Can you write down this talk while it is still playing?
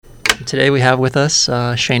Today we have with us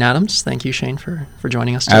Shane Adams. Thank you, Shane, for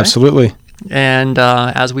joining us today. Absolutely. And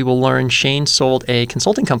as we will learn, Shane sold a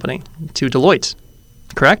consulting company to Deloitte,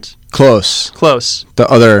 correct? Close.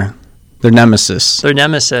 Their nemesis. Their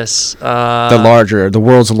nemesis. The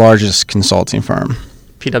world's largest consulting firm.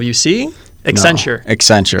 PwC? Accenture. No,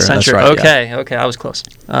 Accenture. That's right. Okay, I was close.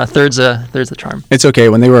 Third's the charm. It's okay.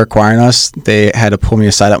 When they were acquiring us, they had to pull me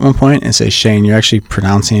aside at one point and say, Shane, you're actually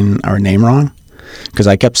pronouncing our name wrong. Because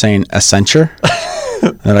I kept saying Accenture.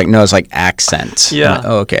 They're like, no, it's like accent. Yeah. Like,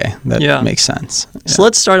 oh, okay. That makes sense. Yeah. So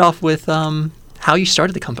let's start off with how you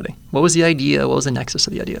started the company. What was the idea? What was the nexus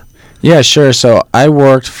of the idea? Yeah, sure. So I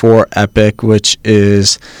worked for Epic, which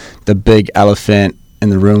is the big elephant in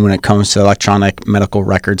the room when it comes to electronic medical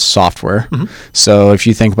records software. Mm-hmm. So if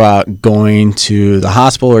you think about going to the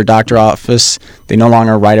hospital or doctor office, they no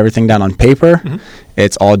longer write everything down on paper. Mm-hmm.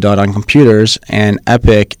 It's all done on computers. And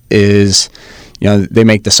Epic is, they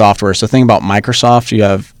make the software. So think about Microsoft. You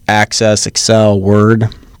have Access, Excel, Word.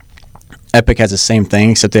 Epic has the same thing,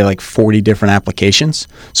 except they have like 40 different applications.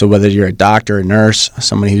 So whether you're a doctor, a nurse,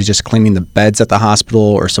 somebody who's just cleaning the beds at the hospital,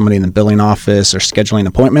 or somebody in the billing office or scheduling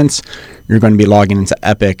appointments, you're going to be logging into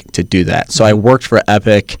Epic to do that. So I worked for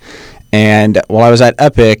Epic, and while I was at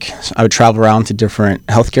Epic, I would travel around to different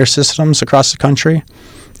healthcare systems across the country.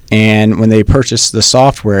 And when they purchased the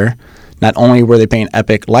software, not only were they paying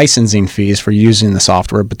Epic licensing fees for using the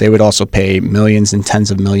software, but they would also pay millions and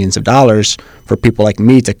tens of millions of dollars for people like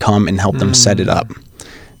me to come and help them set it up.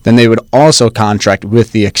 Then they would also contract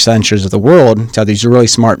with the Accentures of the world to have these really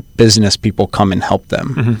smart business people come and help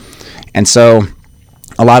them. Mm-hmm. And so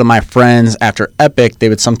a lot of my friends after Epic, they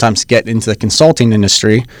would sometimes get into the consulting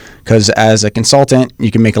industry because as a consultant,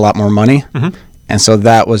 you can make a lot more money. Mm-hmm. And so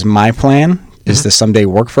that was my plan. Is to someday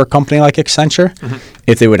work for a company like Accenture. Mm-hmm.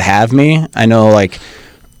 If they would have me, I know like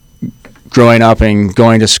growing up and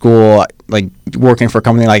going to school, like working for a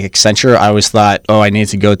company like Accenture, I always thought, I need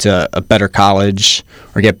to go to a better college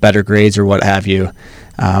or get better grades or what have you.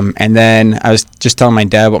 And then I was just telling my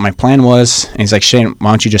dad what my plan was. And he's like, Shane,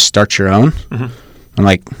 why don't you just start your own? Mm-hmm. I'm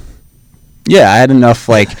like, yeah, I had enough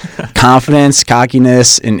like confidence,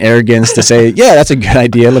 cockiness, and arrogance to say, yeah, that's a good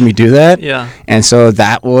idea. Let me do that. Yeah. And so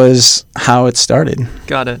that was how it started.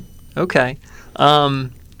 Got it. Okay. I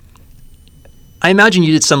imagine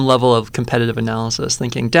you did some level of competitive analysis,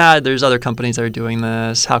 thinking, Dad, there's other companies that are doing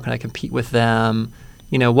this. How can I compete with them?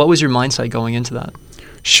 What was your mindset going into that?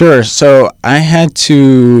 Sure. So I had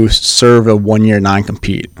to serve a 1-year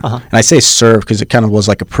non-compete. Uh-huh. And I say serve because it kind of was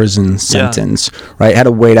like a prison sentence, right? I had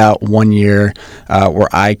to wait out 1 year where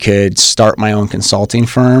I could start my own consulting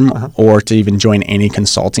firm or to even join any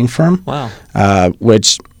consulting firm. Wow.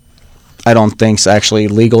 Which I don't think is actually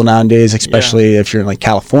legal nowadays, especially if you're in like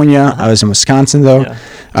California. I was in Wisconsin though.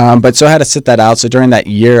 Yeah. But so I had to sit that out. So during that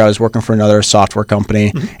year, I was working for another software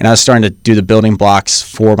company and I was starting to do the building blocks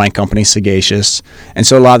for my company, Sagacious. And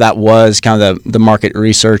so a lot of that was kind of the market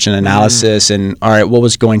research and analysis and, all right, what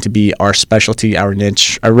was going to be our specialty, our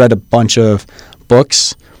niche. I read a bunch of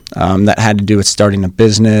books that had to do with starting a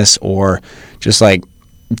business or just like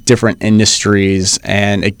different industries,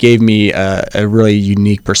 and it gave me a really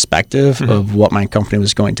unique perspective of what my company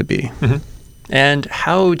was going to be. Mm-hmm. And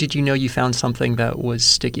how did you know you found something that was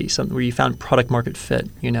sticky, something where you found product market fit?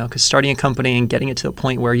 Because starting a company and getting it to the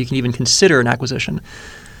point where you can even consider an acquisition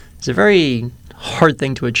is a very hard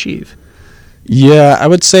thing to achieve. Yeah, I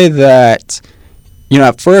would say that,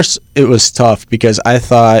 at first it was tough because I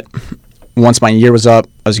thought once my year was up,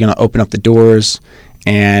 I was going to open up the doors.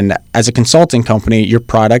 And as a consulting company, your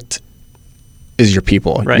product is your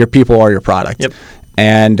people. Right. Your people are your product. Yep.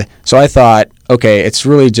 And so I thought, okay, it's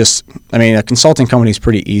really just, a consulting company is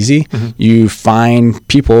pretty easy. Mm-hmm. You find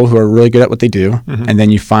people who are really good at what they do, and then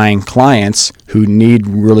you find clients who need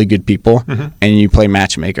really good people, and you play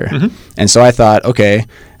matchmaker. Mm-hmm. And so I thought, okay,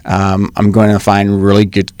 I'm going to find really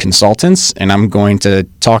good consultants, and I'm going to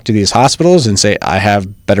talk to these hospitals and say, I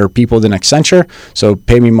have better people than Accenture, so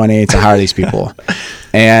pay me money to hire these people.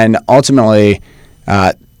 And ultimately,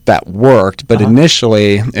 that worked, but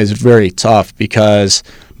initially it was very tough because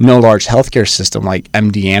no large healthcare system like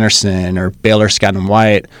MD Anderson or Baylor Scott &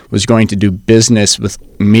 White was going to do business with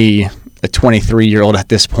me, a 23-year-old at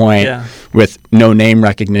this point, with no name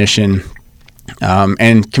recognition.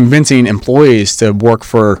 And convincing employees to work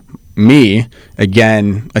for me,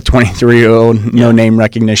 again, a 23-year-old, no name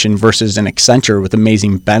recognition versus an Accenture with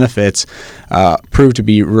amazing benefits, proved to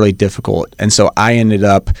be really difficult. And so I ended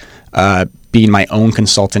up being my own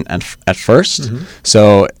consultant at first.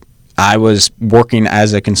 So I was working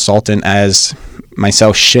as a consultant as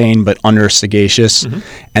myself, Shane, but under Sagacious.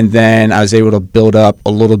 And then I was able to build up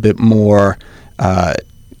a little bit more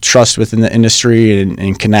trust within the industry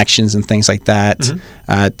and connections and things like that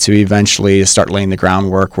to eventually start laying the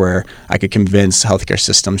groundwork where I could convince healthcare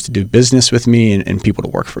systems to do business with me and people to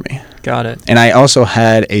work for me. Got it. And I also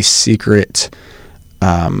had a secret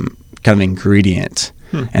kind of ingredient,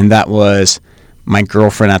 and that was my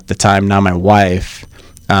girlfriend at the time, now my wife.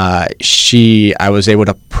 I was able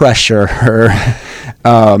to pressure her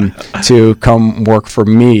to come work for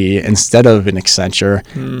me instead of an Accenture,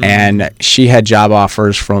 and she had job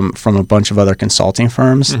offers from a bunch of other consulting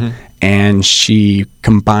firms, and she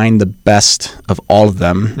combined the best of all of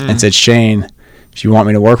them and said, Shane, if you want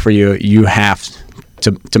me to work for you, you have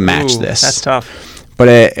to match this. That's tough. But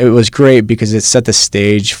it was great because it set the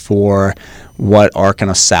stage for what our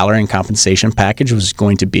kind of salary and compensation package was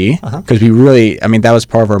going to be. Because we really, that was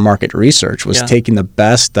part of our market research, was taking the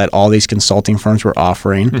best that all these consulting firms were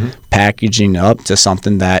offering, packaging up to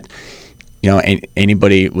something that,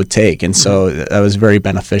 anybody would take. And so that was very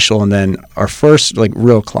beneficial. And then our first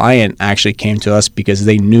real client actually came to us because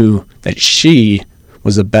they knew that she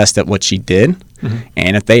was the best at what she did.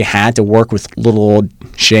 And if they had to work with little old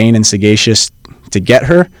Shane and Sagacious to get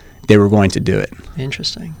her, they were going to do it.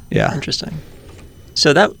 Interesting. Yeah. Interesting.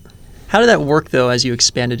 So how did that work though as you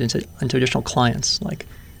expanded into additional clients? Like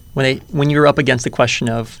when you were up against the question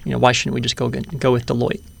of, why shouldn't we just go with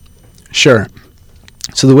Deloitte? Sure.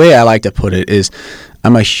 So the way I like to put it is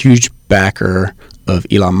I'm a huge backer of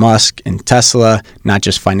Elon Musk and Tesla, not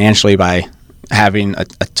just financially by having a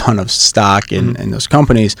ton of stock in those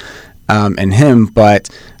companies, and him, but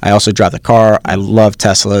I also drive the car. I love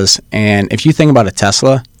Teslas. And if you think about a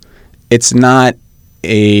Tesla, it's not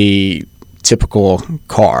a typical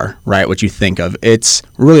car, right? What you think of. It's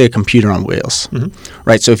really a computer on wheels,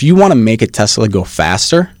 right? So if you want to make a Tesla go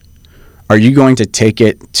faster, are you going to take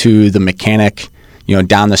it to the mechanic,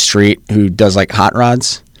 down the street who does hot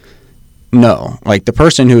rods? No. The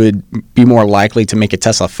person who would be more likely to make a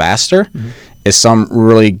Tesla faster is some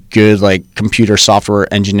really good computer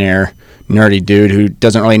software engineer, nerdy dude who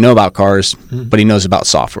doesn't really know about cars, but he knows about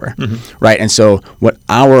software, right? And so what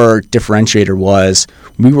our differentiator was,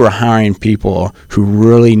 we were hiring people who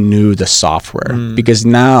really knew the software, because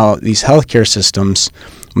now these healthcare systems,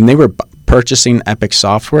 when they were purchasing Epic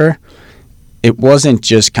software, it wasn't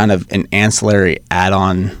just kind of an ancillary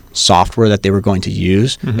add-on software that they were going to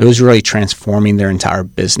use. It was really transforming their entire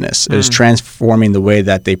business. It was transforming the way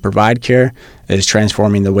that they provide care. It was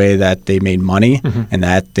transforming the way that they made money and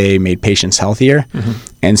that they made patients healthier.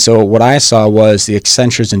 And so what I saw was the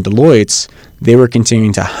Accentures and Deloittes, they were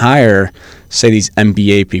continuing to hire, say, these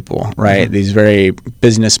MBA people, right? These very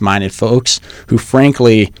business-minded folks who,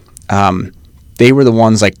 frankly, they were the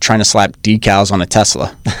ones trying to slap decals on a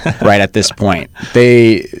Tesla right at this point.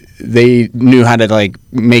 They knew how to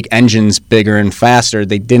make engines bigger and faster.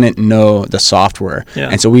 They didn't know the software.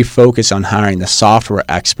 And so we focused on hiring the software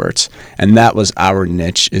experts, and that was our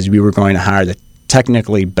niche, is we were going to hire the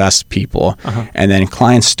technically best people. And then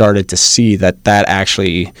clients started to see that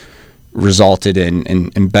actually resulted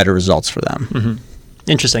in better results for them.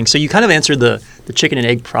 Interesting. So you kind of answered the chicken and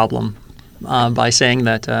egg problem by saying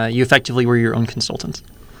that you effectively were your own consultant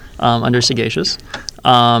under Sagacious.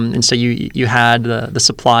 And so you had the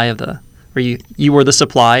supply of you were the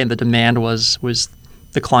supply, and the demand was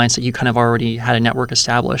the clients that you kind of already had a network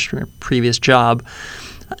established from your previous job.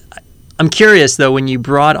 I'm curious though, when you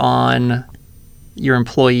brought on your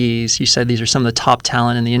employees, you said these are some of the top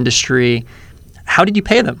talent in the industry. How did you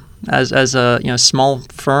pay them as a small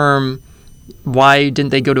firm? Why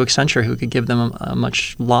didn't they go to Accenture, who could give them a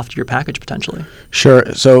much loftier package potentially? Sure.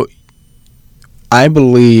 So I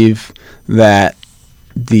believe that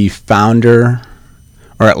the founder,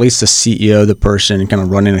 or at least the CEO, the person kind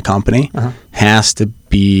of running a company, has to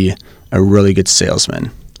be a really good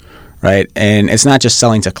salesman, right? And it's not just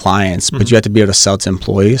selling to clients, but you have to be able to sell to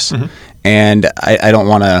employees. And I don't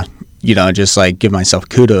want to, just give myself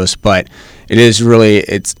kudos, but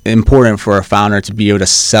it's important for a founder to be able to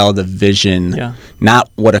sell the vision, not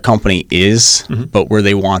what a company is, but where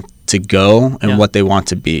they want to go and what they want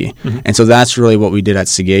to be. And so that's really what we did at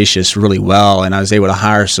Sagacious really well. And I was able to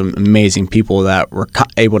hire some amazing people that were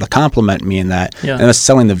able to complement me in that. And I was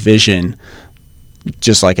selling the vision,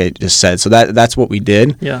 just like I just said. So that's what we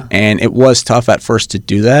did. And it was tough at first to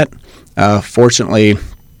do that. Fortunately,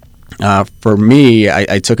 for me,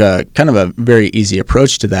 I took a kind of a very easy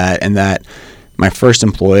approach to that, and that my first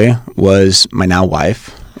employee was my now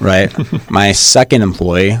wife, right? My second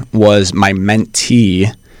employee was my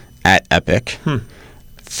mentee at Epic.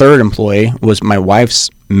 third employee was my wife's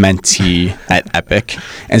mentee at Epic.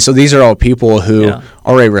 And so these are all people who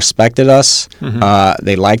already respected us.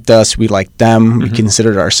 They liked us. We liked them. We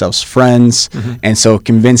considered ourselves friends. And so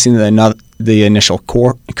convincing the initial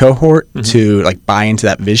cohort to like buy into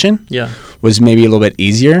that vision was maybe a little bit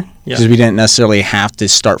easier because we didn't necessarily have to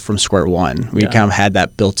start from square one. We kind of had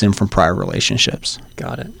that built in from prior relationships.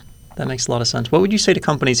 Got it. That makes a lot of sense. What would you say to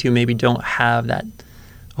companies who maybe don't have that,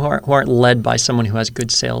 who aren't led by someone who has good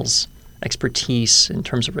sales expertise in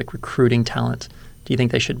terms of like recruiting talent? Do you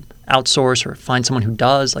think they should outsource or find someone who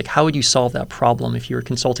does? Like, how would you solve that problem if you were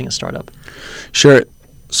consulting a startup? Sure.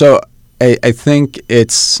 So I think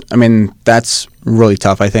that's really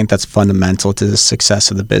tough. I think that's fundamental to the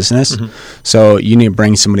success of the business. So you need to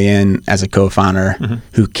bring somebody in as a co-founder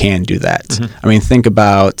who can do that. I mean, think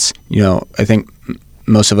about, I think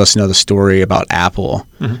most of us know the story about Apple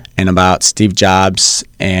and about Steve Jobs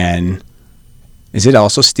and is it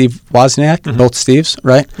also Steve Wozniak? Both Steves,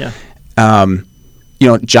 right? Yeah.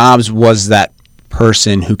 Jobs was that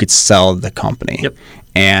person who could sell the company. Yep.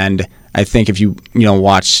 And I think if you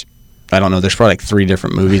watch, I don't know, there's probably like 3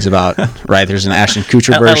 different movies about, right? There's an Ashton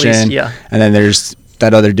Kutcher version. Least, and then there's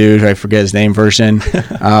that other dude who I forget his name version.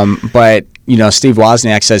 But, Steve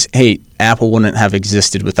Wozniak says, hey, Apple wouldn't have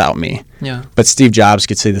existed without me. Yeah. But Steve Jobs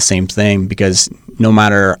could say the same thing because no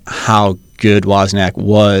matter how good Wozniak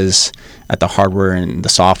was at the hardware and the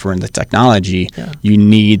software and the technology, you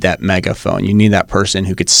need that megaphone. You need that person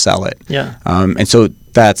who could sell it. Yeah. And so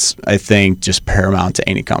that's, I think, just paramount to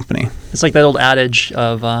any company. It's like that old adage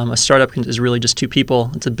of a startup is really just 2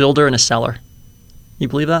 people. It's a builder and a seller. You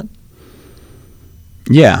believe that?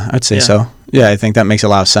 Yeah, I'd say so. Yeah, I think that makes a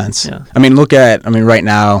lot of sense. Yeah. I mean, right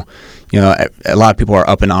now, a lot of people are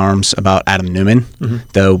up in arms about Adam Neumann,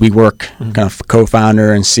 the WeWork kind of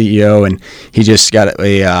co-founder and CEO, and he just got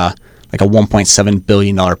a $1.7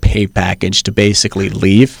 billion pay package to basically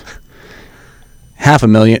leave.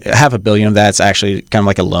 $500 million of that's actually kind of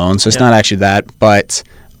like a loan, so it's not actually that. But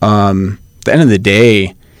at the end of the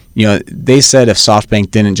day, they said if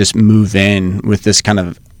SoftBank didn't just move in with this kind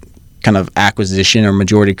of acquisition or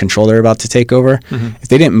majority control they're about to take over, if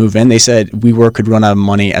they didn't move in, they said WeWork could run out of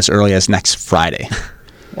money as early as next Friday.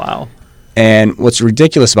 Wow. And what's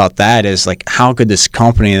ridiculous about that is like, how could this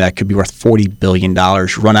company that could be worth $40 billion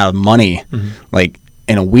run out of money like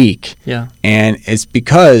in a week? Yeah. And it's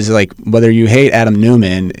because like whether you hate Adam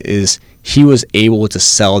Neumann is he was able to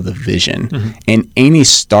sell the vision. And any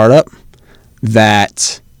startup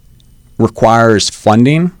that requires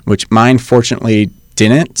funding, which mine fortunately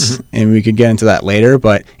didn't, and we could get into that later,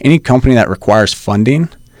 but any company that requires funding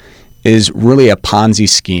is really a Ponzi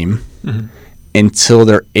scheme until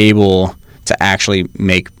they're able to actually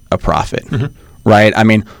make a profit, right? I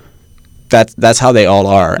mean, that's how they all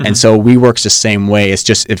are. And so WeWork's the same way. It's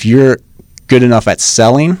just if you're good enough at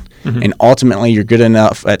selling and ultimately you're good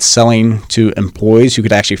enough at selling to employees who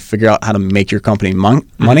could actually figure out how to make your company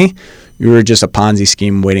money, you're just a Ponzi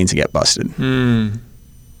scheme waiting to get busted.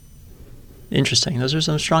 Interesting. Those are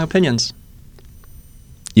some strong opinions.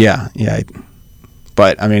 Yeah.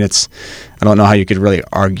 But I mean, I don't know how you could really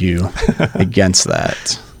argue against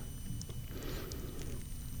that.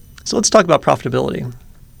 So let's talk about profitability.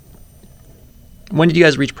 When did you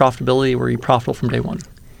guys reach profitability? Were you profitable from day one?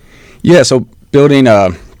 Yeah. So building I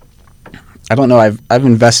don't know. I've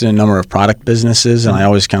invested in a number of product businesses, and I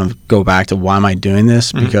always kind of go back to why am I doing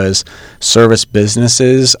this? Because service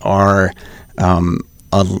businesses are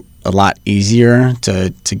a lot easier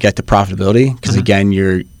to get to profitability because again,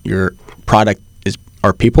 your product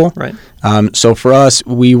are people. Right. So for us,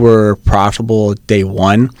 we were profitable day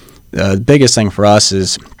one. The biggest thing for us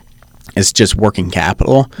is just working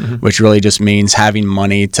capital, which really just means having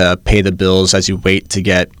money to pay the bills as you wait to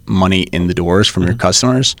get money in the doors from your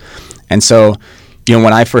customers. And so,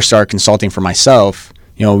 when I first started consulting for myself,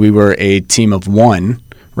 we were a team of 1.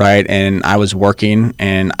 Right. And I was working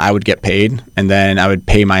and I would get paid and then I would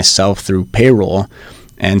pay myself through payroll.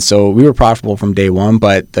 And so we were profitable from day one.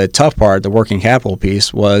 But the tough part, the working capital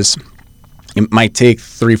piece, was it might take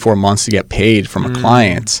 3-4 months to get paid from a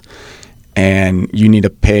client. And you need to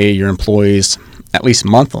pay your employees at least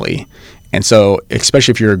monthly. And so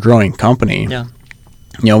especially if you're a growing company,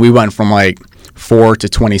 we went from like 4 to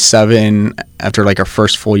 27 after like our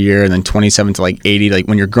first full year and then 27 to like 80. Like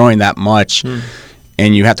when you're growing that much,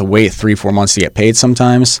 and you have to wait 3-4 months to get paid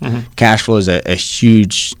sometimes, cash flow is a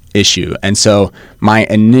huge issue. And so my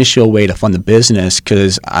initial way to fund the business,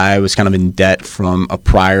 because I was kind of in debt from a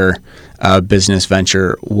prior business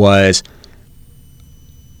venture, was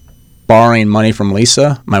borrowing money from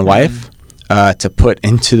Lisa, my wife, to put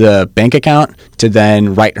into the bank account to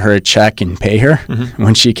then write her a check and pay her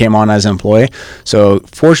when she came on as an employee. So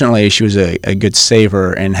fortunately, she was a good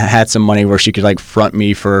saver and had some money where she could like front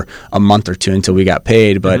me for a month or two until we got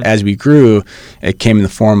paid. But as we grew, it came in the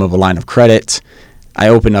form of a line of credit. I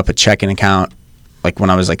opened up a checking account like when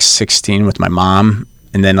I was like 16 with my mom,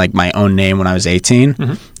 and then like my own name when I was 18.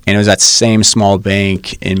 And it was that same small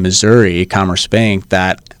bank in Missouri, Commerce Bank,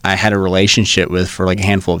 that I had a relationship with for like a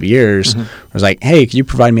handful of years. I was like, hey, could you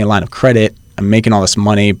provide me a line of credit? I'm making all this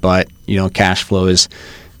money, but cash flow is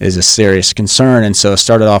a serious concern. And so I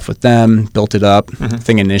started off with them, built it up. I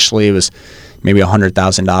think initially it was maybe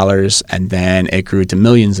 $100,000, and then it grew to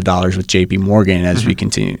millions of dollars with JP Morgan as we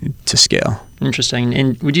continued to scale. Interesting.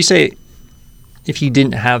 And would you say if you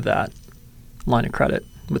didn't have that line of credit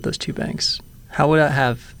with those two banks, how would that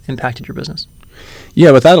have impacted your business?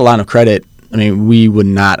 Yeah, without a line of credit, I mean, we would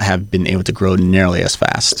not have been able to grow nearly as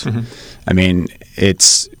fast. I mean,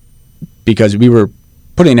 it's because we were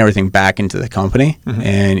putting everything back into the company,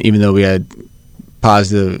 and even though we had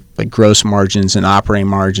positive like gross margins and operating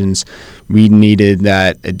margins, we needed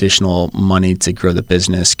that additional money to grow the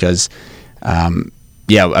business because,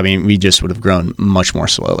 we just would have grown much more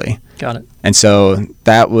slowly. Got it. And so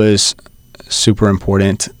that was super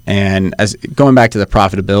important. And as going back to the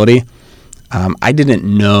profitability, I didn't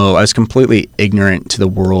know. I was completely ignorant to the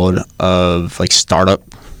world of like startup,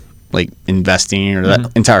 like investing or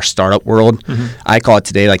the entire startup world. I call it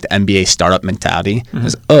today like the MBA startup mentality.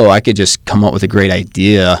 I could just come up with a great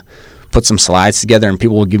idea, put some slides together, and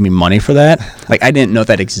people will give me money for that. Like I didn't know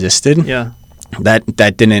that existed. Yeah,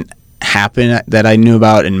 that didn't happen that I knew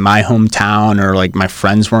about in my hometown, or like my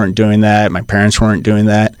friends weren't doing that, my parents weren't doing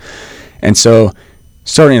that. And so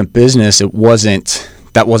starting a business, that wasn't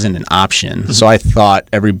an option. So I thought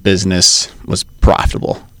every business was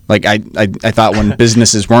profitable. Like I thought when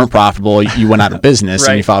businesses weren't profitable, you went out of business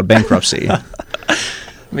and you filed bankruptcy.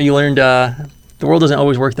 But you learned the world doesn't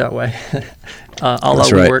always work that way.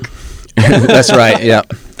 That's right. Work. That's right. Yeah.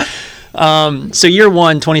 So year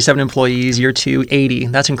one, 27 employees. Year two, 80.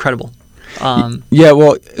 That's incredible.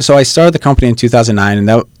 Well, so I started the company in 2009, and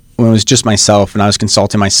that when it was just myself, and I was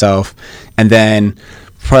consulting myself. And then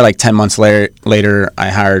probably like 10 months later, I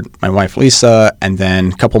hired my wife, Lisa, and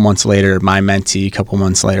then a couple months later, my mentee, a couple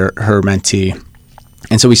months later, her mentee.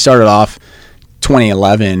 And so we started off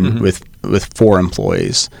 2011 with 4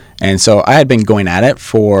 employees. And so I had been going at it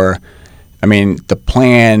the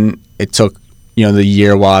plan, it took, the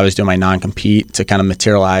year while I was doing my non-compete to kind of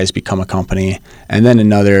materialize, become a company. And then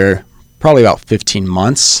another probably about 15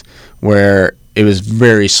 months where it was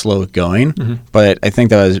very slow going. But I think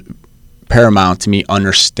that was paramount to me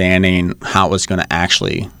understanding how it was going to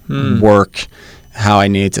actually work, how I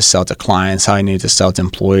needed to sell to clients, how I needed to sell to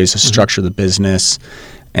employees, to structure the business.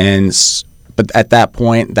 But at that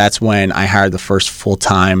point, that's when I hired the first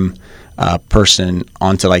full-time person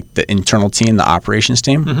onto like the internal team, the operations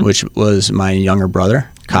team, which was my younger brother,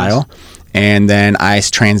 Kyle. Nice. And then I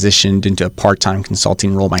transitioned into a part-time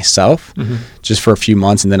consulting role myself just for a few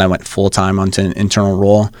months. And then I went full-time onto an internal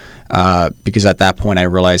role because at that point I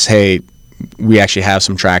realized, hey, we actually have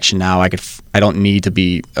some traction now. I don't need to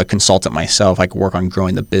be a consultant myself. I could work on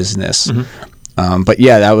growing the business. But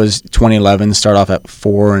yeah, that was 2011, start off at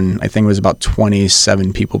 4, and I think it was about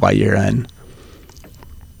 27 people by year end.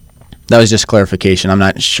 That was just clarification. I'm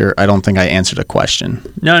not sure. I don't think I answered a question.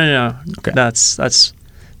 No. Okay. That's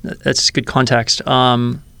good context. At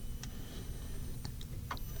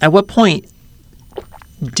what point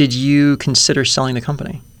did you consider selling the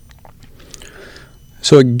company?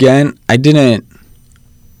 So again, I didn't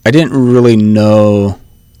really know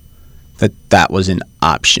that was an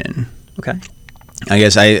option. Okay. I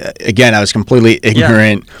guess I was completely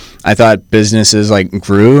ignorant. Yeah. I thought businesses like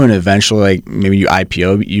grew and eventually like maybe you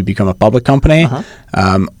IPO, you become a public company,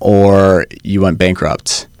 or you went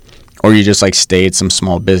bankrupt, or you just like stayed some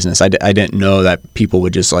small business. I didn't know that people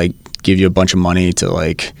would just like give you a bunch of money to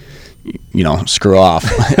like, screw off.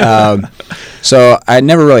 So I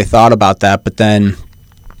never really thought about that. But then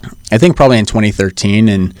I think probably in 2013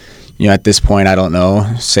 and at this point, I don't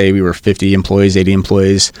know, say we were 50 employees, 80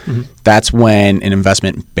 employees. That's when an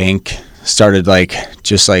investment bank started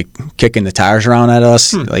just kicking the tires around at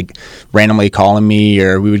us, like randomly calling me,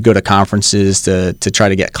 or we would go to conferences to try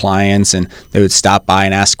to get clients, and they would stop by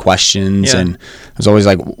and ask questions. Yeah. And I was always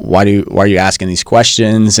like, why are you asking these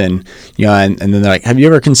questions? And, and then they're like, have you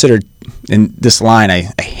ever considered, in this line, I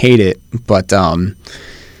hate it, but,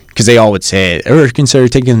 because they all would say it, ever consider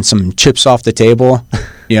taking some chips off the table,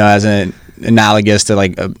 as an analogous to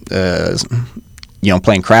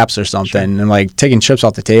playing craps or something. Sure. And taking chips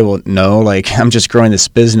off the table, no, I'm just growing this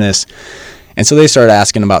business. And so they started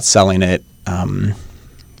asking about selling it.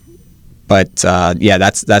 But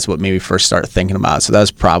that's what made me first start thinking about it. So that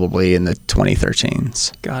was probably in the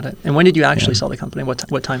 2013s. Got it. And when did you actually sell the company?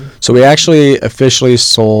 What time? So we actually officially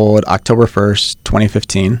sold October 1st,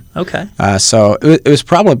 2015. Okay. So it was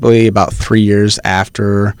probably about 3 years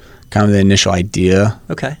after kind of the initial idea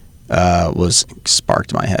Okay. Was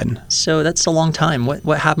sparked in my head. So that's a long time.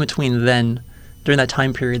 What happened between then, during that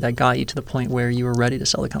time period, that got you to the point where you were ready to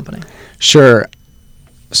sell the company? Sure.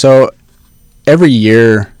 So every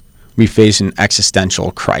year we face an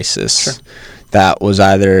existential crisis that was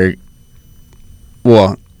either,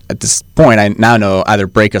 well, at this point I now know either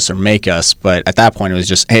break us or make us, but at that point it was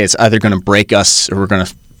just, hey, it's either going to break us or we're going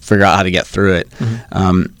to figure out how to get through it.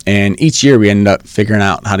 And each year we ended up figuring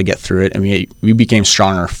out how to get through it, and we became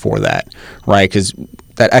stronger for that, right? Because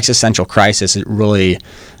that existential crisis, it really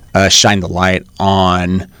shined the light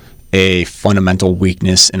on a fundamental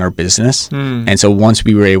weakness in our business. And so once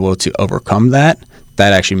we were able to overcome that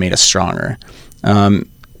actually made us stronger.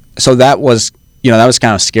 So that was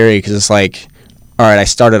kind of scary, because it's like, all right, I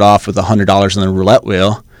started off with $100 on the roulette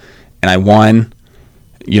wheel and I won.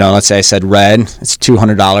 Let's say I said red, it's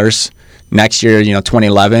 $200. Next year,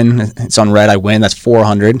 2011, it's on red, I win, that's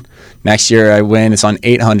 $400. Next year I win, it's on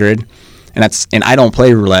 $800. And I don't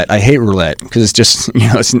play roulette. I hate roulette because it's just,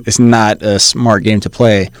 it's not a smart game to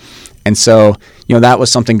play. And so, that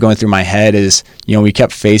was something going through my head is, we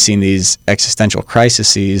kept facing these existential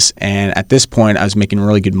crises. And at this point, I was making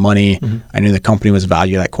really good money. I knew the company was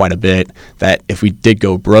valued at quite a bit, that if we did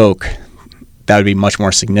go broke, that would be much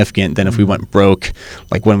more significant than if we went broke,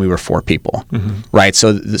 like when we were 4 people, right?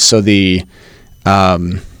 So the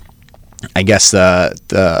I guess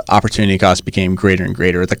the opportunity cost became greater and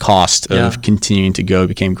greater. The cost of continuing to go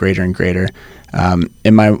became greater and greater.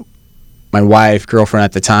 And my wife, girlfriend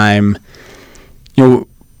at the time,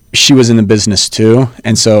 she was in the business too.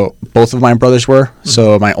 And so both of my brothers were.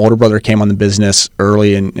 So my older brother came on the business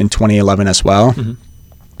early in 2011 as well.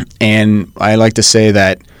 And I like to say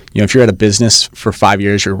that, if you're at a business for 5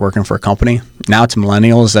 years, you're working for a company. Now to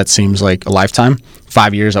millennials, that seems like a lifetime,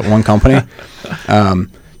 5 years at one company.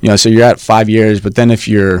 So you're at 5 years, but then if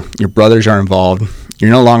your brothers are involved,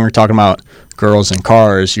 you're no longer talking about girls and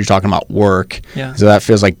cars, you're talking about work. So that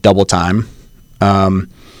feels like double time.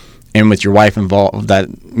 And with your wife involved, that,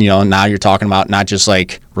 now you're talking about not just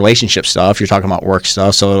like relationship stuff, you're talking about work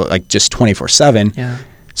stuff. So like just 24/7.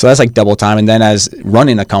 So that's like double time. And then as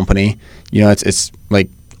running a company, it's like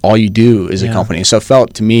all you do is a company. So it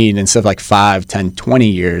felt to me, instead of like 5, 10, 20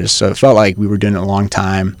 years, so it felt like we were doing it a long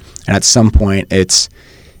time. And at some point it's,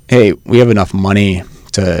 hey, we have enough money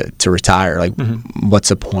to retire. Like, what's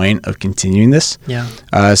the point of continuing this?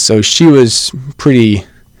 So she was pretty,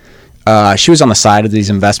 she was on the side of these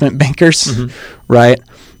investment bankers, right?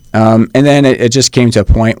 And then it just came to a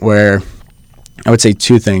point where I would say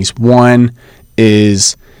 2 things. One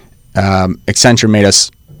is Accenture made us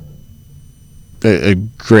a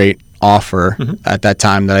great offer at that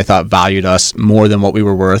time that I thought valued us more than what we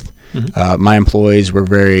were worth. My employees were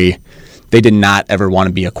they did not ever want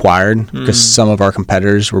to be acquired, because some of our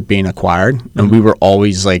competitors were being acquired, and we were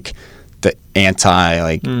always like the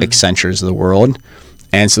Accentures of the world.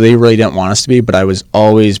 And so they really didn't want us to be, but I was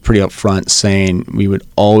always pretty upfront saying we would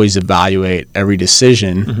always evaluate every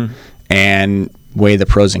decision and weigh the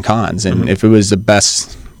pros and cons. And if it was the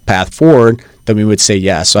best path forward, then we would say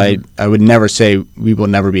yes. So I would never say we will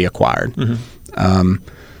never be acquired. And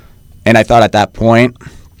I thought at that point,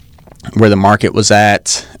 where the market was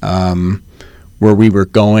at, where we were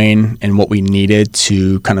going and what we needed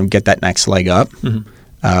to kind of get that next leg up,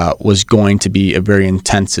 was going to be a very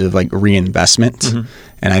intensive like reinvestment.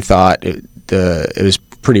 And I thought it was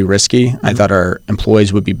pretty risky. I thought our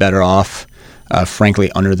employees would be better off,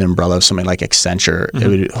 frankly, under the umbrella of something like Accenture. It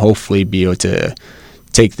would hopefully be able to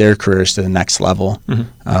take their careers to the next level.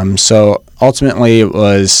 So ultimately it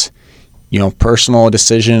was, personal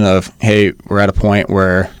decision of, hey, we're at a point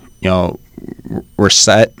where, we're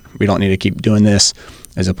set. We don't need to keep doing this.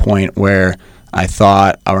 As a point where I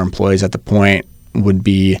thought our employees at the point would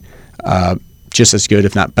be just as good,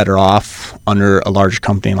 if not better off, under a larger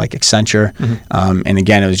company like Accenture. And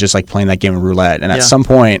again, it was just like playing that game of roulette. And at some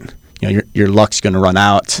point, your luck's going to run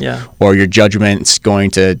out, or your judgment's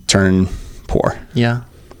going to turn poor.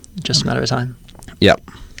 Just a matter of time.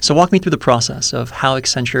 So walk me through the process of how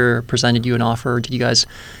Accenture presented you an offer. Did you guys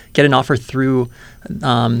get an offer through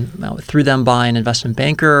them by an investment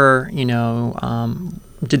banker?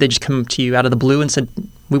 Did they just come to you out of the blue and said,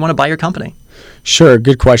 we want to buy your company? Sure,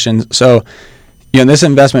 good question. So, this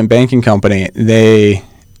investment banking company, they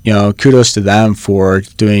kudos to them for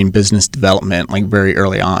doing business development like very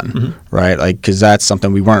early on, right? Like, because that's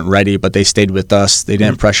something we weren't ready, but they stayed with us. They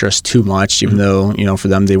didn't pressure us too much, even though, for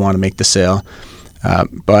them, they want to make the sale.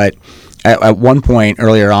 But at one point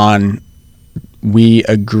earlier on, we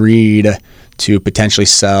agreed to potentially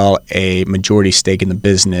sell a majority stake in the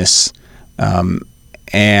business.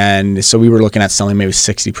 And so we were looking at selling maybe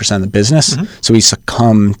 60% of the business. So we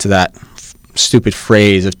succumbed to that stupid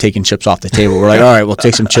phrase of taking chips off the table. We're like, all right, we'll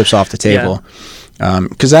take some chips off the table.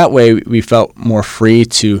 Because that way we felt more free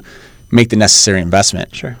to make the necessary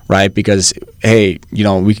investment. Sure. Right? Because, hey,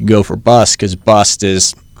 we could go for bust, because bust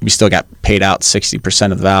is, we still got paid out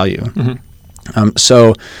 60% of the value.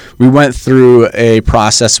 So we went through a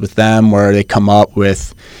process with them where they come up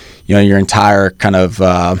with, your entire kind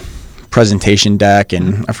of presentation deck,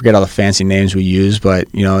 and I forget all the fancy names we use,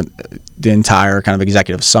 but the entire kind of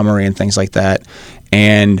executive summary and things like that.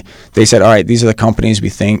 And they said, all right, these are the companies we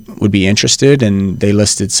think would be interested, and they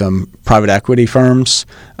listed some private equity firms,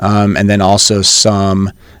 and then also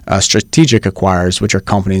some strategic acquirers, which are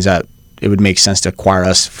companies that it would make sense to acquire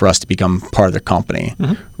us for us to become part of their company,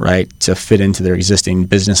 right, to fit into their existing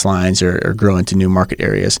business lines or grow into new market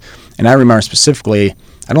areas. And I remember specifically,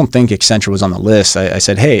 I don't think Accenture was on the list. I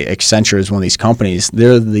said, hey, Accenture is one of these companies.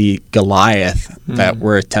 They're the Goliath that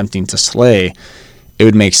we're attempting to slay. It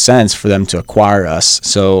would make sense for them to acquire us.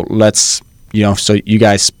 So let's, so you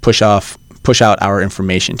guys push out our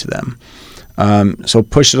information to them. So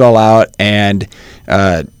pushed it all out, and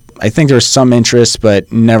I think there was some interest,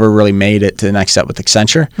 but never really made it to the next step with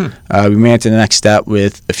Accenture. We made it to the next step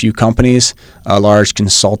with a few companies, a large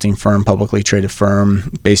consulting firm, publicly traded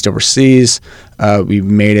firm based overseas. We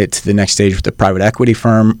made it to the next stage with a private equity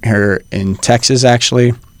firm here in Texas,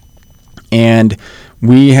 actually. And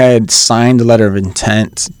we had signed a letter of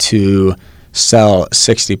intent to sell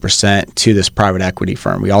 60% to this private equity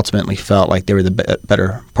firm. We ultimately felt like they were the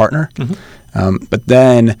better partner. But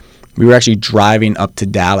then we were actually driving up to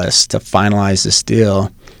Dallas to finalize this deal.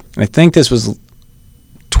 And I think this was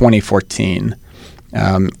 2014.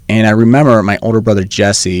 And I remember my older brother,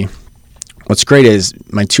 Jesse. What's great is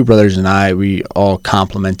my two brothers and I, we all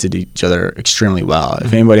complemented each other extremely well.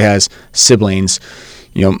 If anybody has siblings,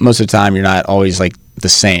 most of the time you're not always like the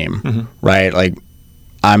same, right? Like,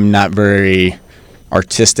 I'm not very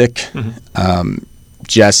artistic.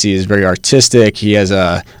 Jesse is very artistic.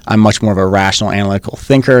 I'm much more of a rational, analytical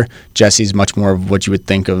thinker. Jesse's much more of what you would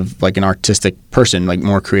think of like an artistic person, like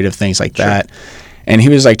more creative things like that. And he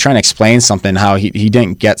was like trying to explain something, how he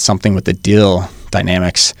didn't get something with the deal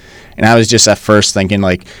dynamics. And I was just at first thinking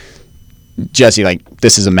like, Jesse, like,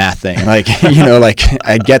 this is a math thing. Like, like,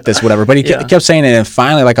 I get this, whatever. But he kept saying it, and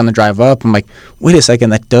finally, like, on the drive up, I'm like, wait a second,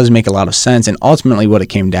 that does make a lot of sense. And ultimately what it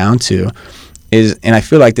came down to is, and I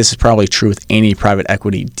feel like this is probably true with any private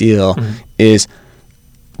equity deal, is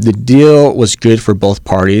the deal was good for both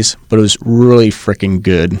parties, but it was really freaking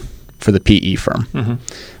good for the PE firm.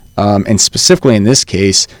 And specifically in this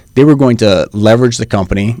case, they were going to leverage the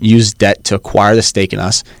company, use debt to acquire the stake in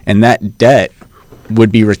us, and that debt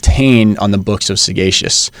would be retained on the books of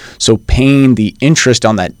Sagacious. So paying the interest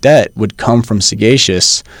on that debt would come from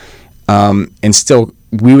Sagacious, and still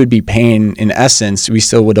we would be paying, in essence, we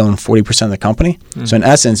still would own 40% of the company. So in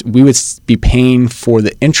essence, we would be paying for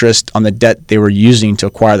the interest on the debt they were using to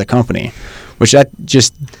acquire the company, which that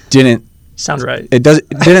just didn't sound right. It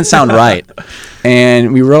didn't sound right.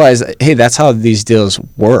 And we realized, hey, that's how these deals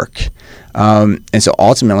work. And so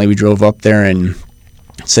ultimately we drove up there and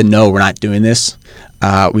said, no, we're not doing this.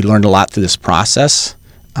 We learned a lot through this process.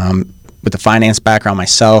 With the finance background,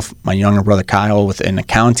 myself, my younger brother Kyle with an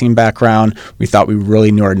accounting background, we thought we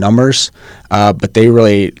really knew our numbers, but they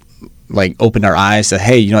really like opened our eyes to,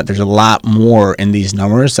 hey, there's a lot more in these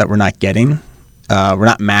numbers that we're not getting. We're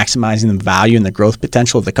not maximizing the value and the growth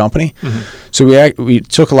potential of the company. So we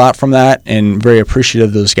took a lot from that, and very appreciative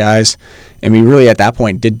of those guys. And we really at that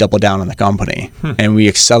point did double down on the company, and we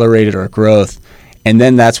accelerated our growth. And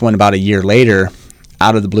then that's when about a year later,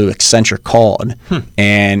 out of the blue, Accenture called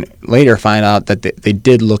and later find out that they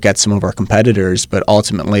did look at some of our competitors, but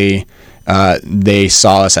ultimately they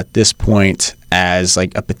saw us at this point as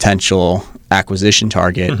like a potential acquisition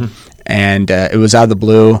target. And it was out of the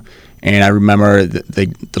blue. And I remember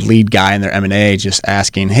the lead guy in their M&A just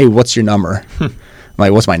asking, hey, what's your number? I'm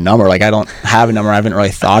like, what's my number? Like, I don't have a number. I haven't really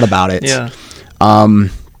thought about it.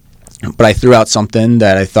 But I threw out something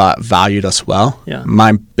that I thought valued us well.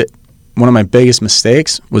 One of my biggest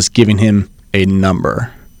mistakes was giving him a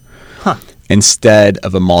number instead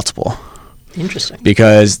of a multiple. Interesting.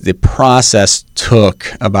 Because the process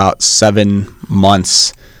took about 7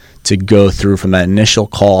 months to go through from that initial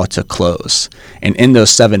call to close. And in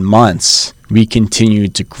those 7 months, we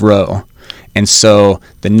continued to grow. And so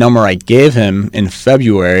the number I gave him in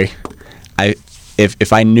February,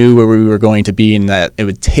 if I knew where we were going to be and that it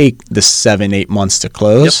would take the 7-8 months to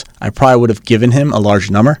close, I probably would have given him a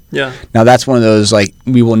large number. Yeah. Now that's one of those, like,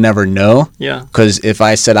 we will never know. Yeah. Because if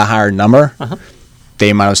I said a higher number,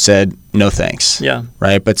 they might have said no thanks. Yeah.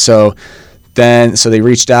 Right. But so they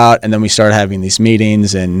reached out, and then we started having these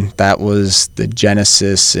meetings, and that was the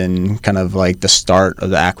genesis and kind of like the start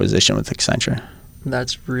of the acquisition with Accenture.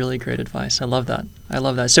 That's really great advice. I love that.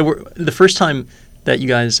 So the first time that you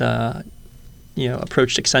guys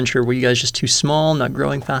approached Accenture, were you guys just too small, not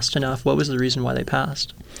growing fast enough? What was the reason why they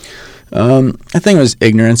passed? I think it was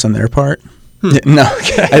ignorance on their part. No,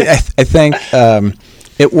 I think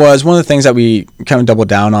it was one of the things that we kind of doubled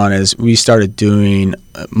down on is we started doing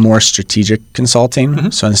more strategic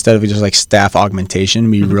consulting. So instead of just like staff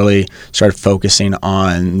augmentation, we really started focusing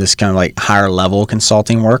on this kind of like higher level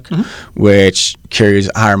consulting work, which carries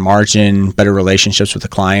a higher margin, better relationships with the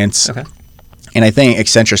clients. Okay. And I think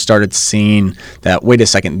Accenture started seeing that, wait a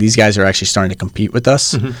second, these guys are actually starting to compete with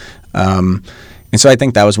us. And so I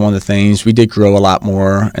think that was one of the things. We did grow a lot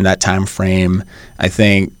more in that time frame. I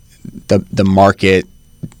think the market,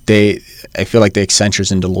 I feel like the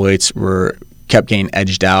Accentures and Deloittes kept getting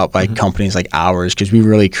edged out by companies like ours, because we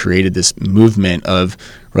really created this movement of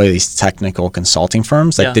really these technical consulting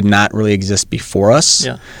firms that did not really exist before us.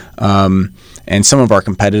 And some of our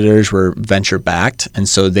competitors were venture backed, and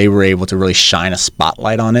so they were able to really shine a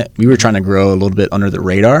spotlight on it. We were trying to grow a little bit under the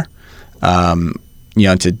radar,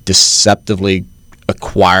 to deceptively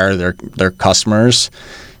acquire their customers.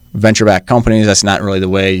 Venture backed companies, that's not really the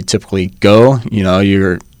way you typically go.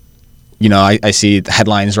 I see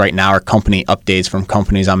headlines right now are company updates from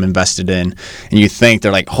companies I'm invested in, and you think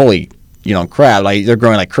they're like, holy, crap, like they're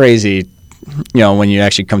growing like crazy. When you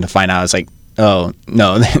actually come to find out, it's like, oh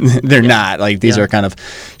no, they're not. Like these are kind of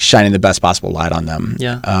shining the best possible light on them.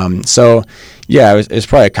 It was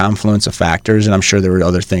probably a confluence of factors, and I'm sure there were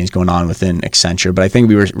other things going on within Accenture, but I think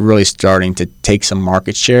we were really starting to take some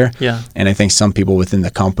market share. And I think some people within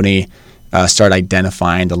the company start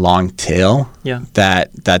identifying the long tail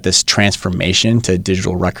that this transformation to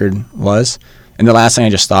digital record was. And the last thing I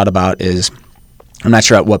just thought about is, I'm not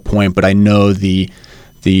sure at what point, but I know the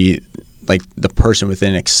person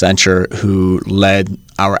within Accenture who led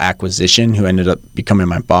our acquisition, who ended up becoming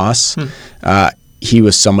my boss, he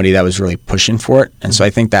was somebody that was really pushing for it. And so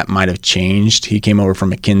I think that might have changed. He came over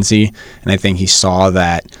from McKinsey, and I think he saw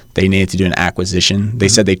that they needed to do an acquisition. They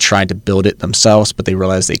said they tried to build it themselves, but they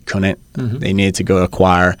realized they couldn't. They needed to go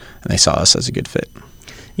acquire, and they saw us as a good fit.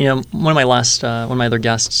 One of my other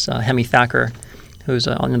guests, Hemi Thacker, who's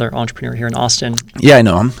another entrepreneur here in Austin. Yeah, I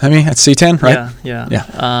know him. Hemi at C10, right? Yeah.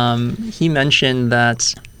 He mentioned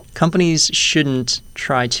that companies shouldn't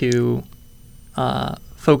try to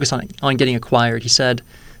focus on getting acquired. He said,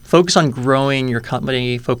 focus on growing your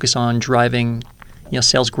company, focus on driving,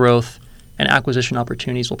 sales growth, and acquisition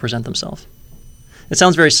opportunities will present themselves. It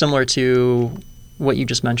sounds very similar to what you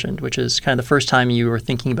just mentioned, which is kind of the first time you were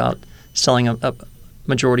thinking about selling a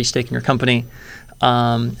majority stake in your company,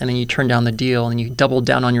 and then you turned down the deal, and you doubled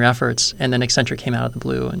down on your efforts, and then Accenture came out of the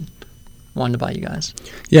blue and wanted to buy you guys.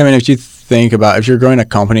 Yeah, I mean, if you think about, if you're growing a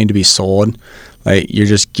company to be sold, like you're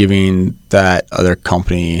just giving that other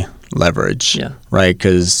company leverage, right?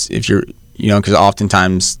 Because if you're, because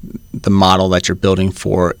oftentimes the model that you're building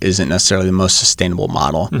for isn't necessarily the most sustainable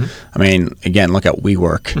model. I mean, again, look at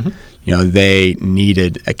WeWork. They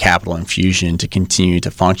needed a capital infusion to continue to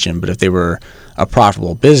function, but if they were a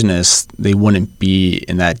profitable business, they wouldn't be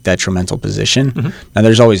in that detrimental position. Now,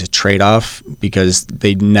 there's always a trade-off because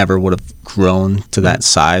they never would have grown to that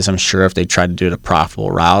size. I'm sure if they tried to do it a profitable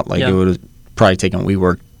route, it would have probably taken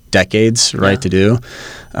WeWork decades, to do.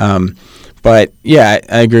 But yeah,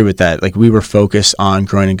 I agree with that. Like, we were focused on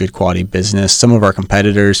growing a good quality business. Some of our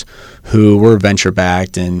competitors who were venture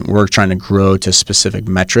backed and were trying to grow to specific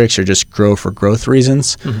metrics or just grow for growth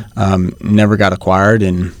reasons, never got acquired.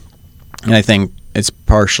 And I think it's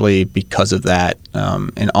partially because of that.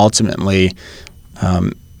 And ultimately,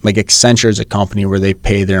 like Accenture is a company where they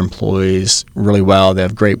pay their employees really well. They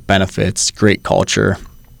have great benefits, great culture.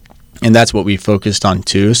 And that's what we focused on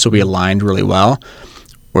too. So we aligned really well.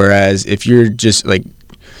 Whereas if you're just like,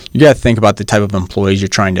 you got to think about the type of employees you're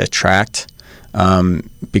trying to attract,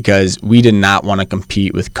 because we did not want to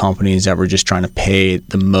compete with companies that were just trying to pay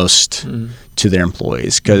the most to their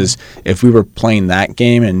employees. Because if we were playing that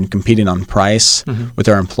game and competing on price with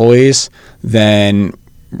our employees, then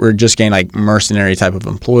we're just getting like mercenary type of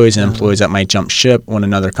employees and employees that might jump ship when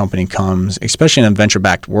another company comes, especially in a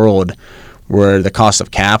venture-backed world where the cost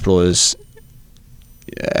of capital is,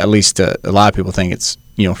 at least a lot of people think it's,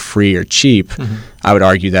 free or cheap. I would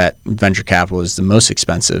argue that venture capital is the most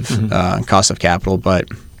expensive cost of capital, but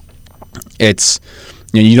it's,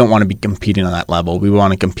 you don't want to be competing on that level. We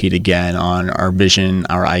want to compete again on our vision,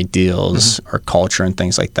 our ideals, our culture, and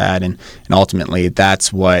things like that. And ultimately,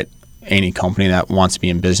 that's what any company that wants to be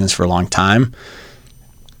in business for a long time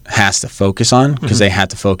has to focus on, because they have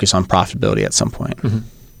to focus on profitability at some point.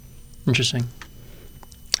 Interesting.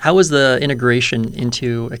 How was the integration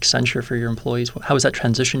into Accenture for your employees? How was that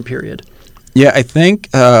transition period? Yeah, I think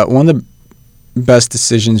one of the best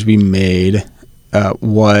decisions we made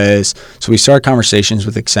was, so we started conversations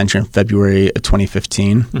with Accenture in February of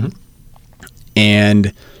 2015.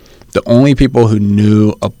 And the only people who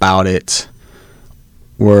knew about it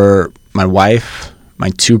were my wife, my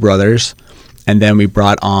two brothers, and then we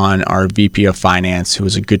brought on our VP of Finance, who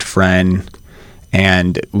was a good friend,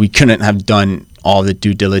 and we couldn't have done all the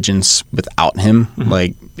due diligence without him.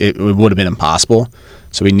 Like, it would have been impossible.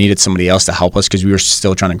 So we needed somebody else to help us because we were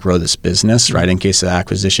still trying to grow this business, right, in case the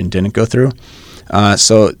acquisition didn't go through.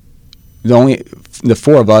 So the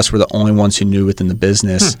four of us were the only ones who knew within the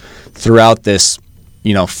business throughout this,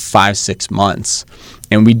 5-6 months.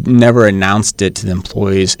 And we never announced it to the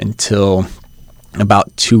employees until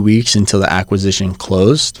about 2 weeks until the acquisition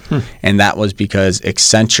closed. And that was because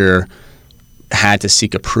Accenture had to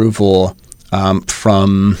seek approval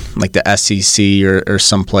from like the SEC or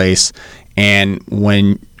someplace. And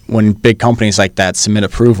when big companies like that submit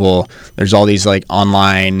approval, there's all these like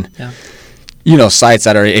online sites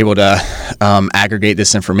that are able to aggregate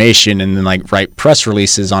this information and then like write press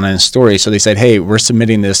releases on a story. So they said, hey, we're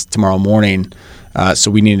submitting this tomorrow morning,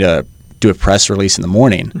 so we need to do a press release in the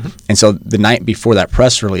morning. And so the night before that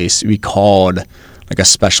press release, we called like a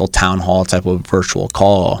special town hall type of virtual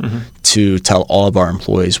call to tell all of our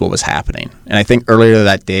employees what was happening. And I think earlier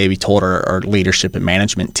that day, we told our leadership and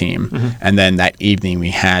management team. And then that evening,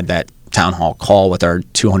 we had that town hall call with our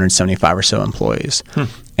 275 or so employees.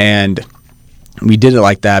 And we did it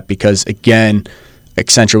like that because, again,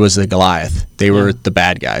 Accenture was the Goliath. They were the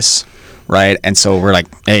bad guys, right? And so we're like,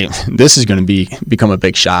 hey, this is going to become a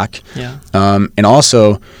big shock. And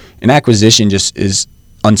also, an acquisition just is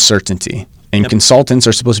uncertainty. And consultants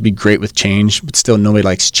are supposed to be great with change, but still nobody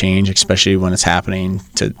likes change, especially when it's happening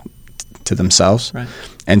to themselves. Right.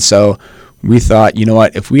 And so we thought, you know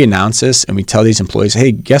what, if we announce this and we tell these employees,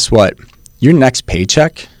 hey, guess what? Your next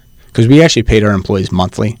paycheck, because we actually paid our employees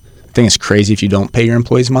monthly. I think it's crazy if you don't pay your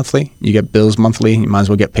employees monthly. You get bills monthly. You might as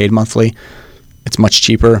well get paid monthly. It's much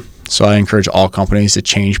cheaper. So I encourage all companies to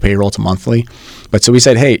change payroll to monthly. But so we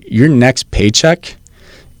said, hey, your next paycheck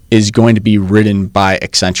is going to be written by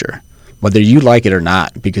Accenture, whether you like it or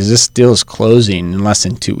not, because this deal is closing in less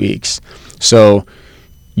than 2 weeks. So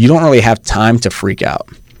you don't really have time to freak out.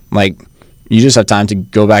 Like, you just have time to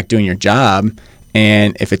go back doing your job.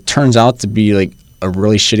 And if it turns out to be like a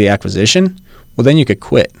really shitty acquisition, well, then you could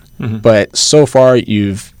quit. But so far,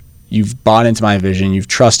 you've bought into my vision. You've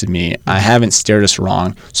trusted me. I haven't steered us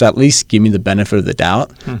wrong. So at least give me the benefit of the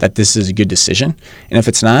doubt that this is a good decision. And if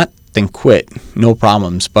it's not, then quit. No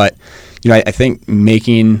problems. But I think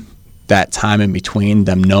making that time in between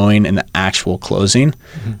them knowing and the actual closing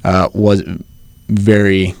was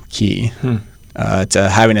very key to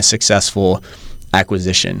having a successful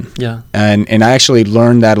acquisition. And I actually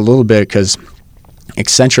learned that a little bit because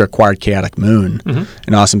Accenture acquired Chaotic Moon,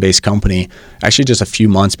 an Austin-based company, actually just a few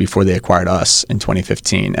months before they acquired us in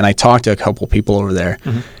 2015. And I talked to a couple people over there,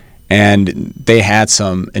 and they had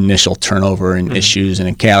some initial turnover and issues,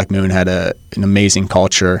 and Chaotic Moon had an amazing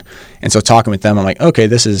culture. And so talking with them, I'm like, okay,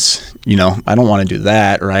 this is, I don't want to do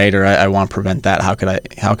that, right? Or I want to prevent that. How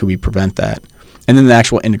could we prevent that? And then the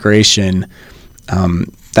actual integration,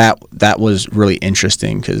 that was really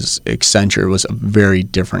interesting because Accenture was a very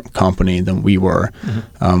different company than we were.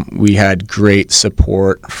 We had great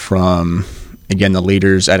support from, again, the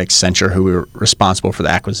leaders at Accenture who were responsible for the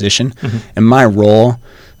acquisition. And my role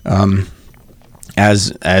as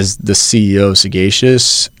the CEO of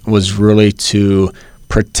Sagacious was really to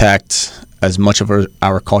protect as much of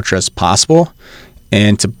our culture as possible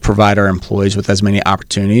and to provide our employees with as many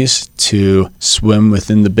opportunities to swim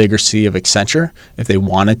within the bigger sea of Accenture if they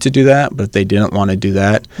wanted to do that. But if they didn't want to do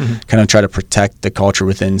that, kind of try to protect the culture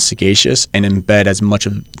within Sagacious and embed as much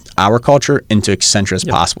of our culture into Accenture as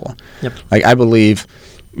possible. Like, I believe,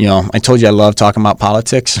 I told you I love talking about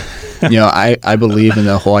politics. I believe in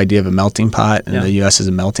the whole idea of a melting pot, and the U.S. is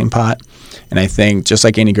a melting pot. And I think just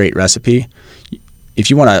like any great recipe, if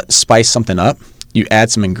you want to spice something up, you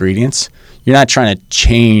add some ingredients. You're not trying to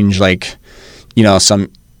change like,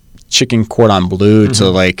 some chicken cordon bleu to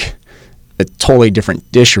like a totally different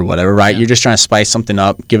dish or whatever, right? Yeah. You're just trying to spice something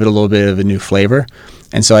up, give it a little bit of a new flavor.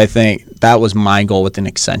 And so I think that was my goal within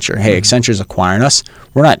Accenture. Hey, Accenture's acquiring us.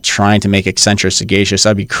 We're not trying to make Accenture sagacious.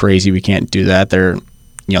 That'd be crazy. We can't do that. They're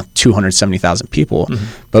 270,000 people.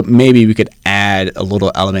 But maybe we could add a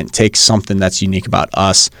little element, take something that's unique about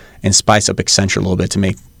us and spice up Accenture a little bit to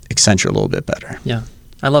make Accenture a little bit better. Yeah,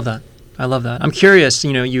 I love that. I'm curious,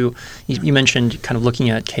 you mentioned kind of looking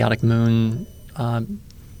at Chaotic Moon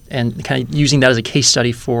and kind of using that as a case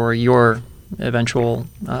study for your eventual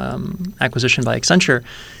acquisition by Accenture.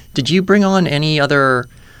 Did you bring on any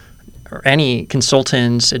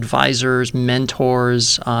consultants, advisors,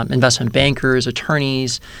 mentors, investment bankers,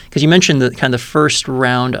 attorneys? Because you mentioned that kind of the first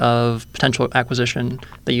round of potential acquisition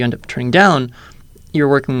that you end up turning down, you're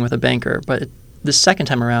working with a banker. But the second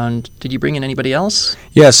time around, did you bring in anybody else?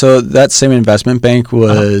 Yeah, so that same investment bank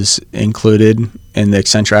was included in the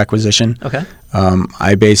Accenture acquisition. Okay.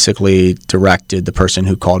 I basically directed the person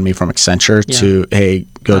who called me from Accenture to, hey,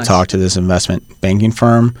 go talk to this investment banking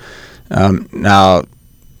firm. Now,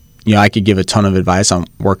 I could give a ton of advice on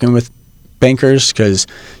working with bankers because,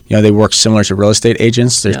 they work similar to real estate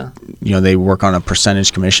agents. They work on a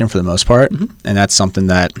percentage commission for the most part, and that's something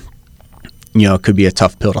that could be a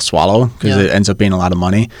tough pill to swallow because it ends up being a lot of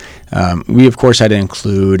money. We, of course, had to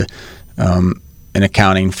include an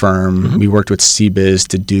accounting firm. We worked with CBiz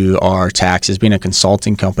to do our taxes. Being a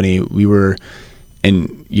consulting company, we were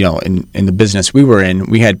in the business we were in,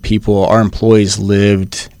 we had people, our employees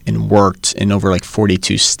lived and worked in over like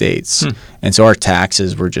 42 states. And so our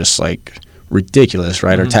taxes were just like ridiculous,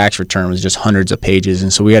 right? Our tax return was just hundreds of pages.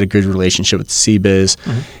 And so we had a good relationship with CBiz.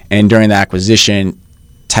 And during the acquisition,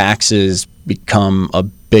 taxes become a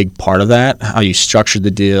big part of that, how you structure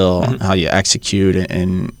the deal, how you execute,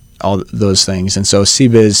 and all those things. And so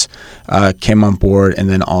CBiz came on board, and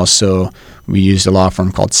then also we used a law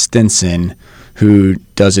firm called Stinson, who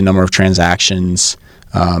does a number of transactions.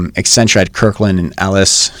 Accenture had Kirkland and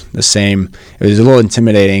Ellis, the same. It was a little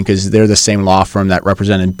intimidating because they're the same law firm that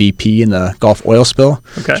represented BP in the Gulf oil spill.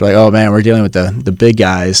 Okay. So like, oh man, we're dealing with the big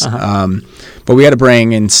guys. But we had to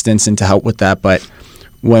bring in Stinson to help with that. But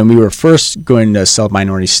when we were first going to sell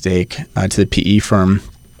minority stake to the PE firm,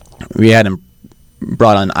 we hadn't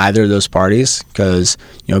brought on either of those parties because,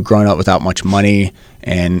 growing up without much money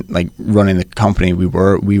and like running the company, we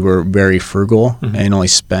were very frugal and only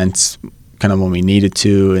spent kind of when we needed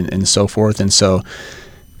to and so forth. And so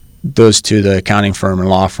those two, the accounting firm and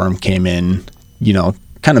law firm, came in,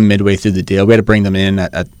 kind of midway through the deal. We had to bring them in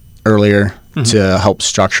at earlier to help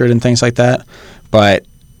structure it and things like that. But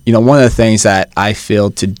one of the things that I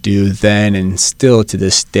failed to do then and still to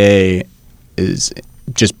this day is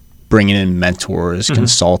just bringing in mentors,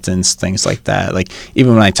 consultants, things like that. Like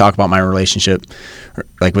even when I talk about my relationship,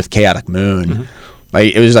 like with Chaotic Moon,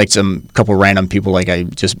 like it was like some couple random people like I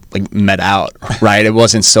just like met out, right? It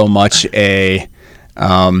wasn't so much a,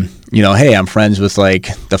 hey, I'm friends with like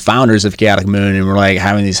the founders of Chaotic Moon, and we're like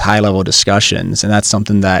having these high level discussions, and that's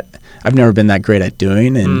something that I've never been that great at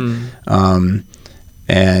doing,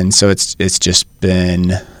 and so it's just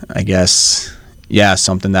been, I guess,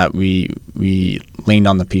 something that we leaned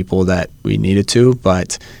on the people that we needed to,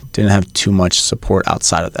 but didn't have too much support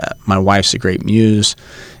outside of that. My wife's a great muse,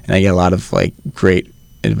 and I get a lot of like great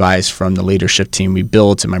advice from the leadership team we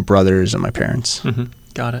built, and my brothers and my parents.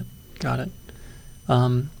 Got it.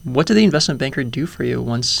 What did the investment banker do for you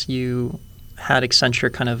once you had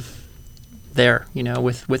Accenture kind of there,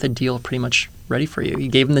 with a deal pretty much ready for you? You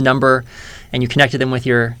gave him the number, and you connected them with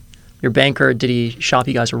your banker. Did he shop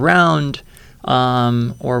you guys around?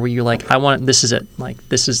 Or were you like, this is it, like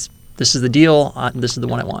this is the deal, this is the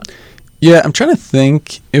one I want? Yeah, I'm trying to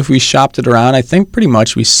think if we shopped it around. I think pretty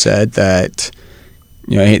much we said that,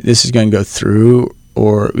 hey, this is going to go through,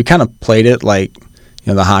 or we kind of played it like,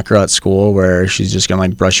 the hot girl at school where she's just going to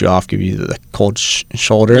like brush you off, give you the cold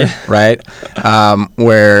shoulder, right?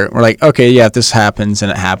 Where we're like, okay, yeah, if this happens,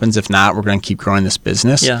 and it happens. If not, we're going to keep growing this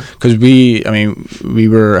business. Yeah. Because we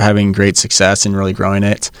were having great success and really growing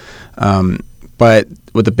it. But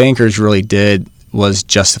what the bankers really did was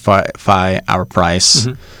justify our price.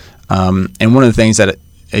 And one of the things that,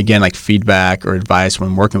 again, like feedback or advice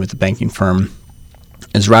when working with the banking firm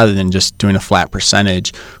is rather than just doing a flat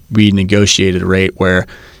percentage, we negotiated a rate where,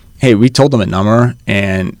 hey, we told them a number,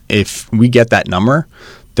 and if we get that number,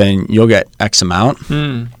 then you'll get X amount.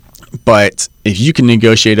 But if you can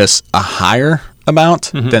negotiate us a higher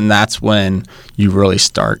amount, then that's when you really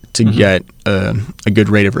start to get a good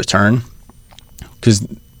rate of return. Because,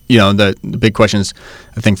 the big questions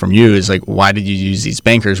I think from you is like, why did you use these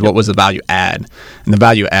bankers? What was the value add? And the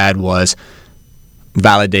value add was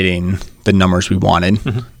validating the numbers we wanted,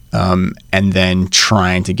 and then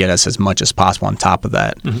trying to get us as much as possible on top of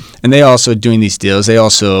that. And they also, doing these deals, they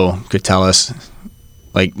also could tell us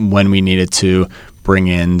like when we needed to bring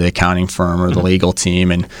in the accounting firm or the legal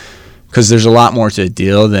team, and because there's a lot more to a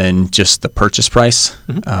deal than just the purchase price.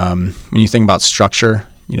 When you think about structure,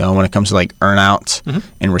 when it comes to like earnout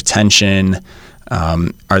and retention,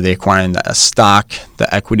 are they acquiring the stock,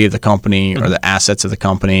 the equity of the company, or the assets of the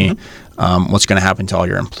company? What's going to happen to all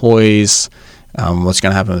your employees? What's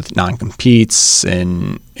going to happen with non-competes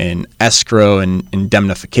and escrow and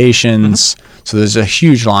indemnifications? So there's a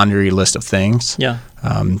huge laundry list of things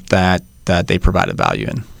that they provided value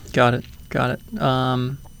in. Got it.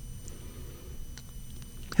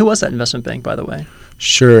 Who was that investment bank, by the way?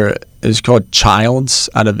 Sure. It was called Childs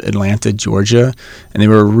out of Atlanta, Georgia, and they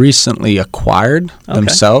were recently acquired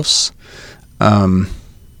themselves. I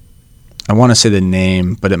want to say the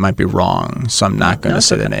name, but it might be wrong, so I'm not going to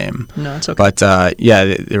say the name. No, it's okay. But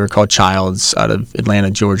they were called Childs out of Atlanta,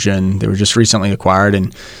 Georgia, and they were just recently acquired,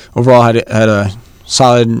 and overall had a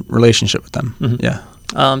solid relationship with them. Yeah.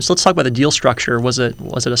 So let's talk about the deal structure. Was it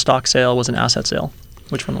a stock sale? Was it an asset sale?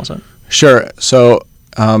 Which one was it? Sure. So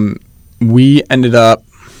we ended up,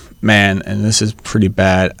 and this is pretty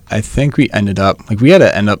bad. I think we had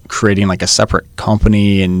to end up creating like a separate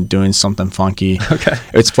company and doing something funky. Okay.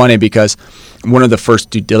 It's funny because one of the first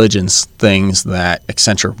due diligence things that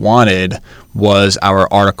Accenture wanted was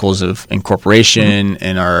our articles of incorporation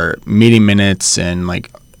and our meeting minutes and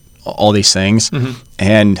like all these things.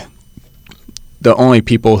 And the only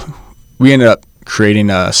people, we ended up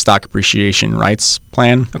creating a stock appreciation rights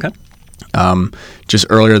plan. Okay. Just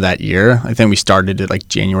earlier that year. I think we started it like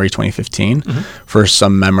January 2015 for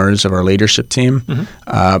some members of our leadership team.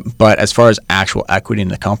 But as far as actual equity in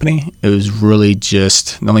the company, it was really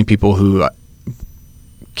just the only people who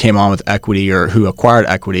came on with equity or who acquired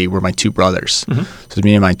equity were my two brothers. So it was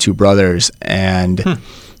me and my two brothers, and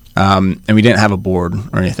we didn't have a board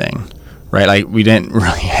or anything. Right, like we didn't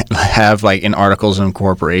really have like an articles of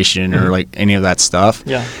incorporation or like any of that stuff.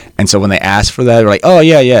 Yeah. And so when they asked for that, they're like, "Oh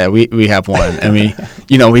yeah, we have one," and we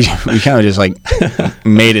kind of just like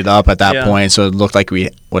made it up at that point, so it looked like we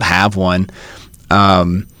would have one.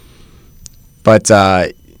 So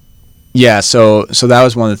that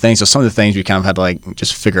was one of the things. So some of the things we kind of had to like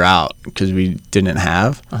just figure out because we didn't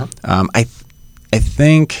have. I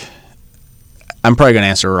think I'm probably going to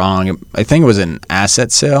answer wrong. I think it was an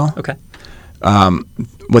asset sale. Okay.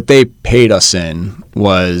 What they paid us in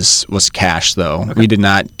was cash, though. Okay. We did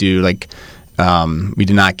not do we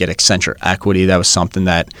did not get Accenture equity. That was something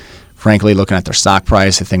that, frankly, looking at their stock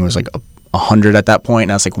price, I think it was like 100 at that point.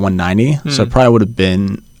 Now it's like 190. So it probably would have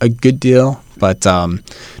been a good deal. But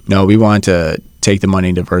no, we wanted to take the money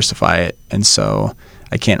and diversify it. And so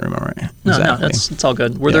I can't remember exactly. No, it's all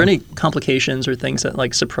good. Were there any complications or things that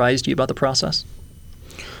like surprised you about the process?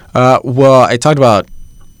 Well, I talked about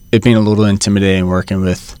it being a little intimidating working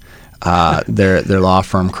with their law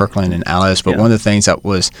firm, Kirkland and Ellis. But one of the things that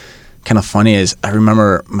was kind of funny is I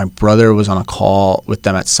remember my brother was on a call with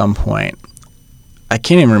them at some point. I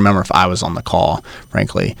can't even remember if I was on the call,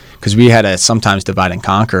 frankly, because we had to sometimes divide and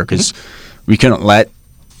conquer because we couldn't let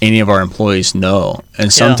any of our employees know.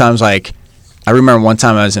 And sometimes I remember one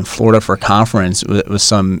time I was in Florida for a conference with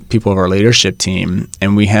some people of our leadership team,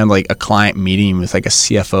 and we had like a client meeting with like a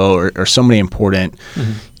CFO or somebody important.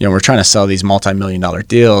 We're trying to sell these multi-million-dollar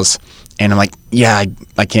deals, and I'm like,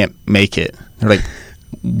 I can't make it. They're like,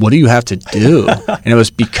 what do you have to do? And it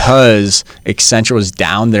was because Accenture was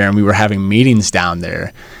down there, and we were having meetings down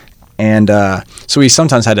there. And so we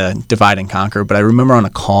sometimes had to divide and conquer. But I remember on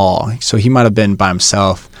a call, so he might have been by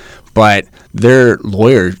himself, but their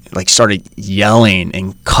lawyer started yelling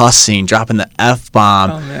and cussing, dropping the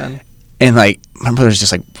F-bomb. Oh, man. And my brother's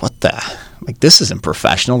just like, what the? This isn't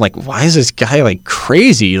professional. Why is this guy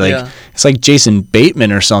crazy? It's like Jason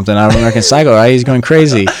Bateman or something out of American Psycho, right? He's going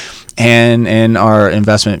crazy. And our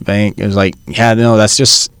investment bank is like, yeah, no, that's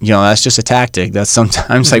just a tactic. That's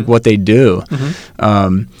sometimes what they do.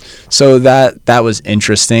 So that was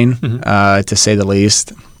interesting, to say the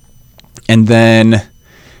least. And then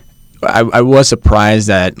I was surprised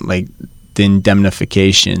at the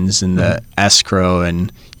indemnifications and the escrow,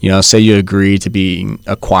 and say you agree to be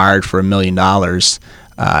acquired for $1 million,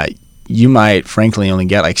 you might frankly only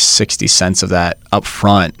get 60 cents of that up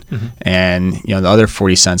front, and the other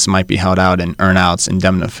 40 cents might be held out in earnouts,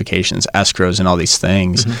 indemnifications, escrows, and all these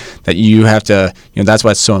things that you have to. That's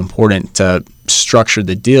why it's so important to structure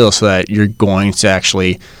the deal so that you're going to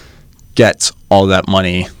actually get all that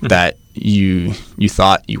money that you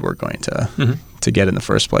thought you were going to get in the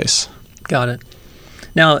first place. Got it.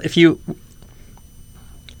 Now, it's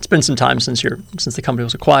been some time since the company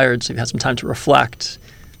was acquired, so you've had some time to reflect.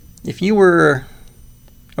 If you were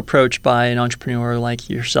approached by an entrepreneur like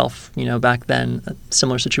yourself, back then, a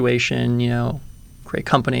similar situation, great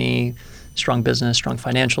company, strong business, strong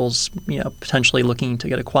financials, potentially looking to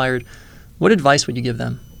get acquired, what advice would you give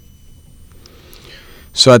them?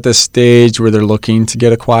 So at this stage where they're looking to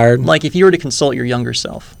get acquired? Like if you were to consult your younger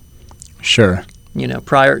self. Sure.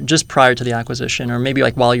 Prior to the acquisition, or maybe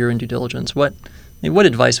like while you're in due diligence, what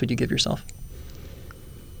advice would you give yourself?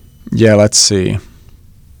 Yeah, let's see.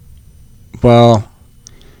 Well,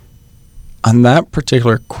 on that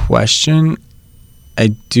particular question, I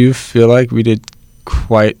do feel like we did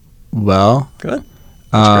quite well. Good.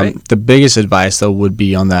 That's great. The biggest advice, though, would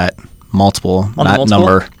be on that multiple,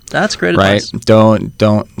 number. That's great right? advice.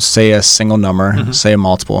 Don't say a single number. Say a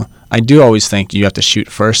multiple. I do always think you have to shoot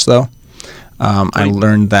first, though. I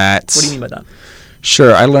learned that. What do you mean by that?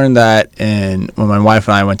 Sure. I learned that when my wife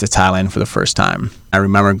and I went to Thailand for the first time. I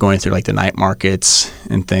remember going through like the night markets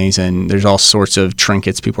and things, and there's all sorts of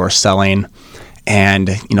trinkets people are selling. And,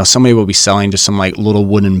 somebody will be selling just some like little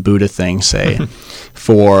wooden Buddha thing, say,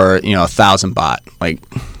 for, 1,000 baht. Like,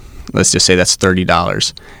 let's just say that's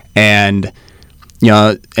 $30. And,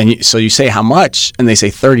 so you say how much, and they say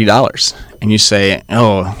 $30. And you say,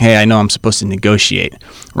 oh, hey, I know I'm supposed to negotiate,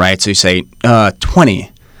 right? So you say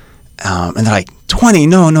 20. And they're like, 20?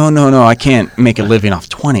 No, I can't make a living off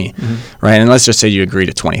 20, right? And let's just say you agree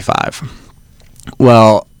to 25.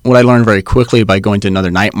 Well, what I learned very quickly by going to another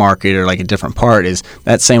night market or like a different part is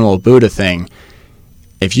that same little Buddha thing.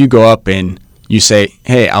 If you go up and you say,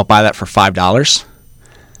 hey, I'll buy that for $5,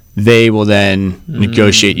 they will then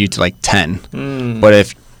negotiate you to like 10. But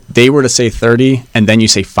if they were to say 30 and then you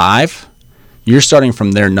say 5, you're starting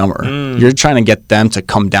from their number. You're trying to get them to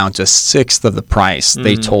come down to a sixth of the price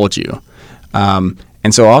they told you. And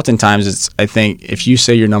so oftentimes I think if you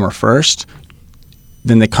say your number first,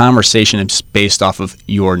 then the conversation is based off of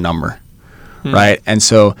your number, right? And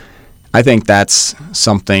so I think that's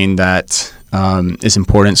something that is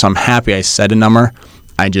important. So I'm happy I said a number.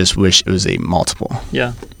 I just wish it was a multiple.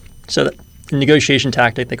 Yeah. So the negotiation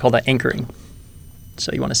tactic, they call that anchoring.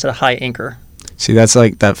 So you want to set a high anchor. See, that's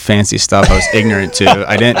like that fancy stuff I was ignorant to.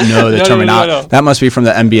 I didn't know the terminology. No. That must be from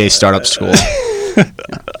the MBA startup school.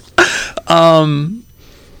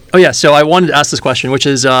 Oh, yeah. So I wanted to ask this question, which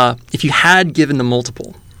is if you had given the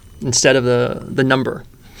multiple instead of the number,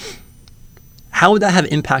 how would that have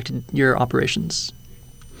impacted your operations?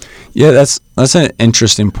 Yeah, that's an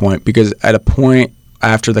interesting point, because at a point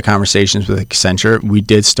after the conversations with Accenture, we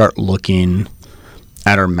did start looking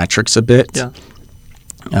at our metrics a bit. Yeah.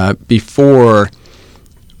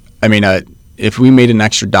 If we made an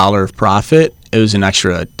extra $1 of profit, it was an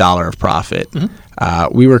extra $1 of profit.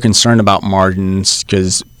 We were concerned about margins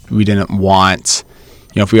because we didn't want,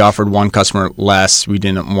 if we offered one customer less, we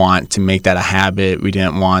didn't want to make that a habit. We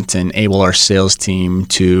didn't want to enable our sales team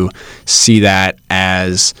to see that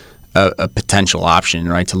as a potential option,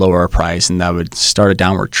 right, to lower our price, and that would start a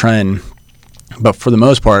downward trend. But for the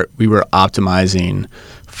most part, we were optimizing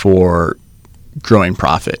for growing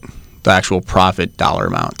profit, the actual profit dollar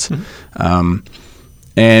amount.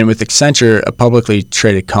 And with Accenture, a publicly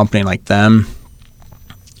traded company like them,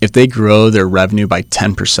 if they grow their revenue by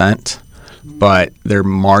 10%, but their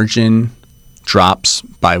margin drops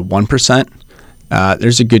by 1%,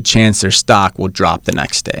 there's a good chance their stock will drop the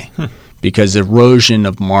next day, because erosion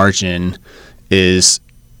of margin is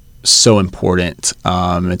so important.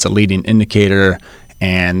 It's a leading indicator,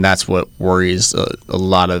 and that's what worries a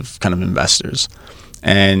lot of kind of investors.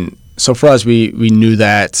 And so for us, we knew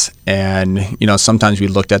that, and sometimes we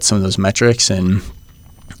looked at some of those metrics, and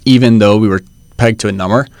even though we were pegged to a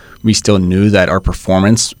number, we still knew that our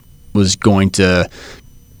performance was going to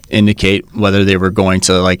indicate whether they were going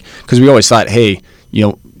to because we always thought, hey,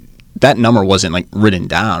 that number wasn't written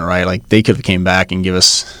down, right? Like they could have came back and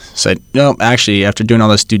said, no, actually, after doing all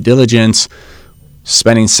this due diligence,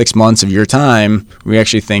 spending 6 months of your time, we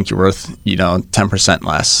actually think you're worth 10%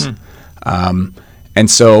 less. And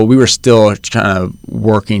so we were still kind of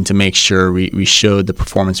working to make sure we showed the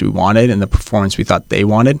performance we wanted and the performance we thought they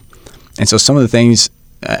wanted. And so some of the things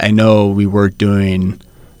I know we were doing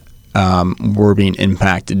were being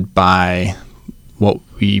impacted by what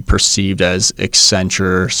we perceived as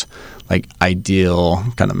Accenture's ideal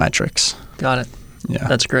kind of metrics. Got it. Yeah.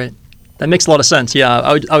 That's great. That makes a lot of sense. Yeah,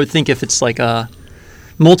 I would think if it's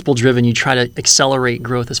multiple driven, you try to accelerate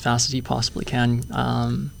growth as fast as you possibly can.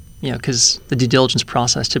 Because the due diligence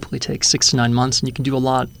process typically takes 6 to 9 months, and you can do a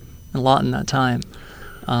lot a lot in that time.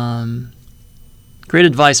 Great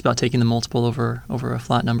advice about taking the multiple over a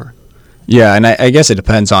flat number. Yeah, and I guess it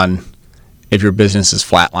depends on if your business is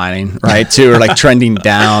flatlining, right, too, or like trending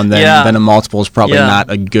down, then a multiple is probably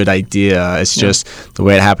not a good idea. It's just the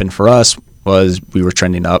way it happened for us was we were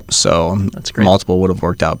trending up, so multiple would have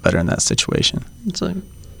worked out better in that situation. It's a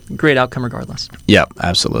great outcome regardless. Yep,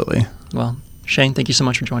 absolutely. Well, Shane, thank you so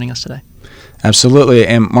much for joining us today. Absolutely.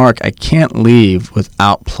 And Mark, I can't leave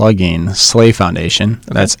without plugging Slay Foundation.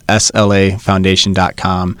 Okay. That's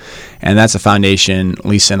slafoundation.com. And that's a foundation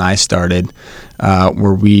Lisa and I started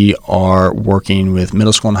where we are working with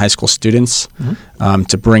middle school and high school students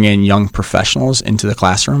to bring in young professionals into the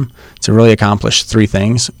classroom to really accomplish three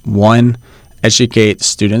things. One, educate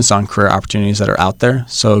students on career opportunities that are out there.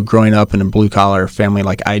 So growing up in a blue-collar family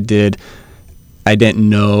like I did, I didn't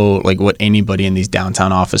know like what anybody in these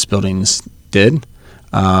downtown office buildings did,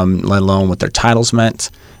 let alone what their titles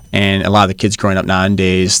meant. And a lot of the kids growing up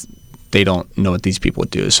nowadays, they don't know what these people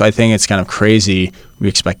do. So I think it's kind of crazy. We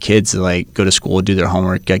expect kids to like go to school, do their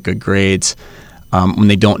homework, get good grades, when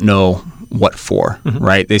they don't know what for,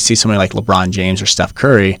 right? They see somebody like LeBron James or Steph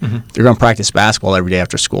Curry, they're going to practice basketball every day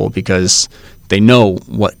after school because they know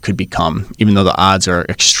what could become, even though the odds are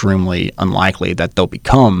extremely unlikely that they'll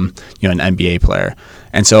become, an NBA player.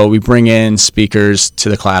 And so we bring in speakers to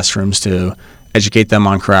the classrooms to educate them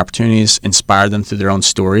on career opportunities, inspire them through their own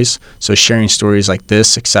stories. So sharing stories like this,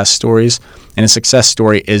 success stories, and a success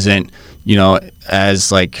story isn't,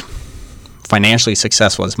 as like financially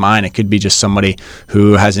successful as mine. It could be just somebody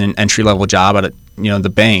who has an entry-level job at the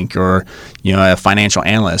bank or, a financial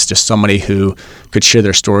analyst, just somebody who could share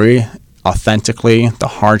their story authentically, the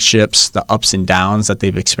hardships, the ups and downs that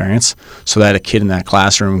they've experienced, so that a kid in that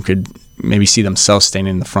classroom could maybe see themselves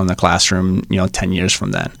standing in the front of the classroom, 10 years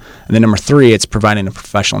from then. And then number three, it's providing a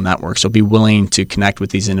professional network. So be willing to connect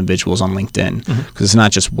with these individuals on LinkedIn because it's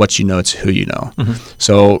not just what you know, it's who you know.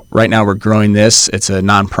 So right now we're growing this. It's a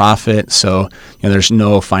nonprofit. So, there's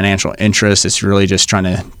no financial interest. It's really just trying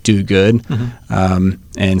to do good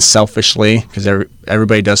and selfishly, because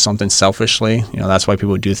everybody does something selfishly. That's why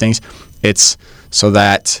people do things. It's so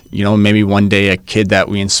that, maybe one day a kid that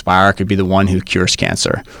we inspire could be the one who cures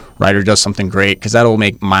cancer, right? Or does something great, because that'll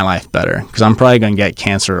make my life better. Because I'm probably going to get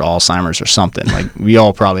cancer or Alzheimer's or something. Like we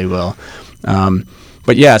all probably will.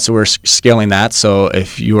 But yeah, so we're scaling that. So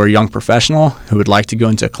if you are a young professional who would like to go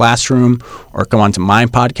into a classroom or come onto my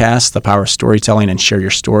podcast, The Power of Storytelling, and share your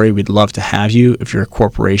story, we'd love to have you. If you're a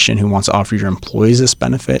corporation who wants to offer your employees this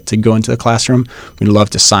benefit to go into the classroom, we'd love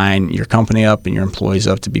to sign your company up and your employees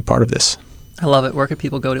up to be part of this. I love it. Where can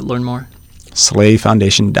people go to learn more?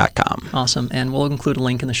 slafoundation.com. Awesome. And we'll include a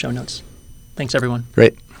link in the show notes. Thanks, everyone.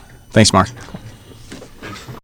 Great. Thanks, Mark. Cool.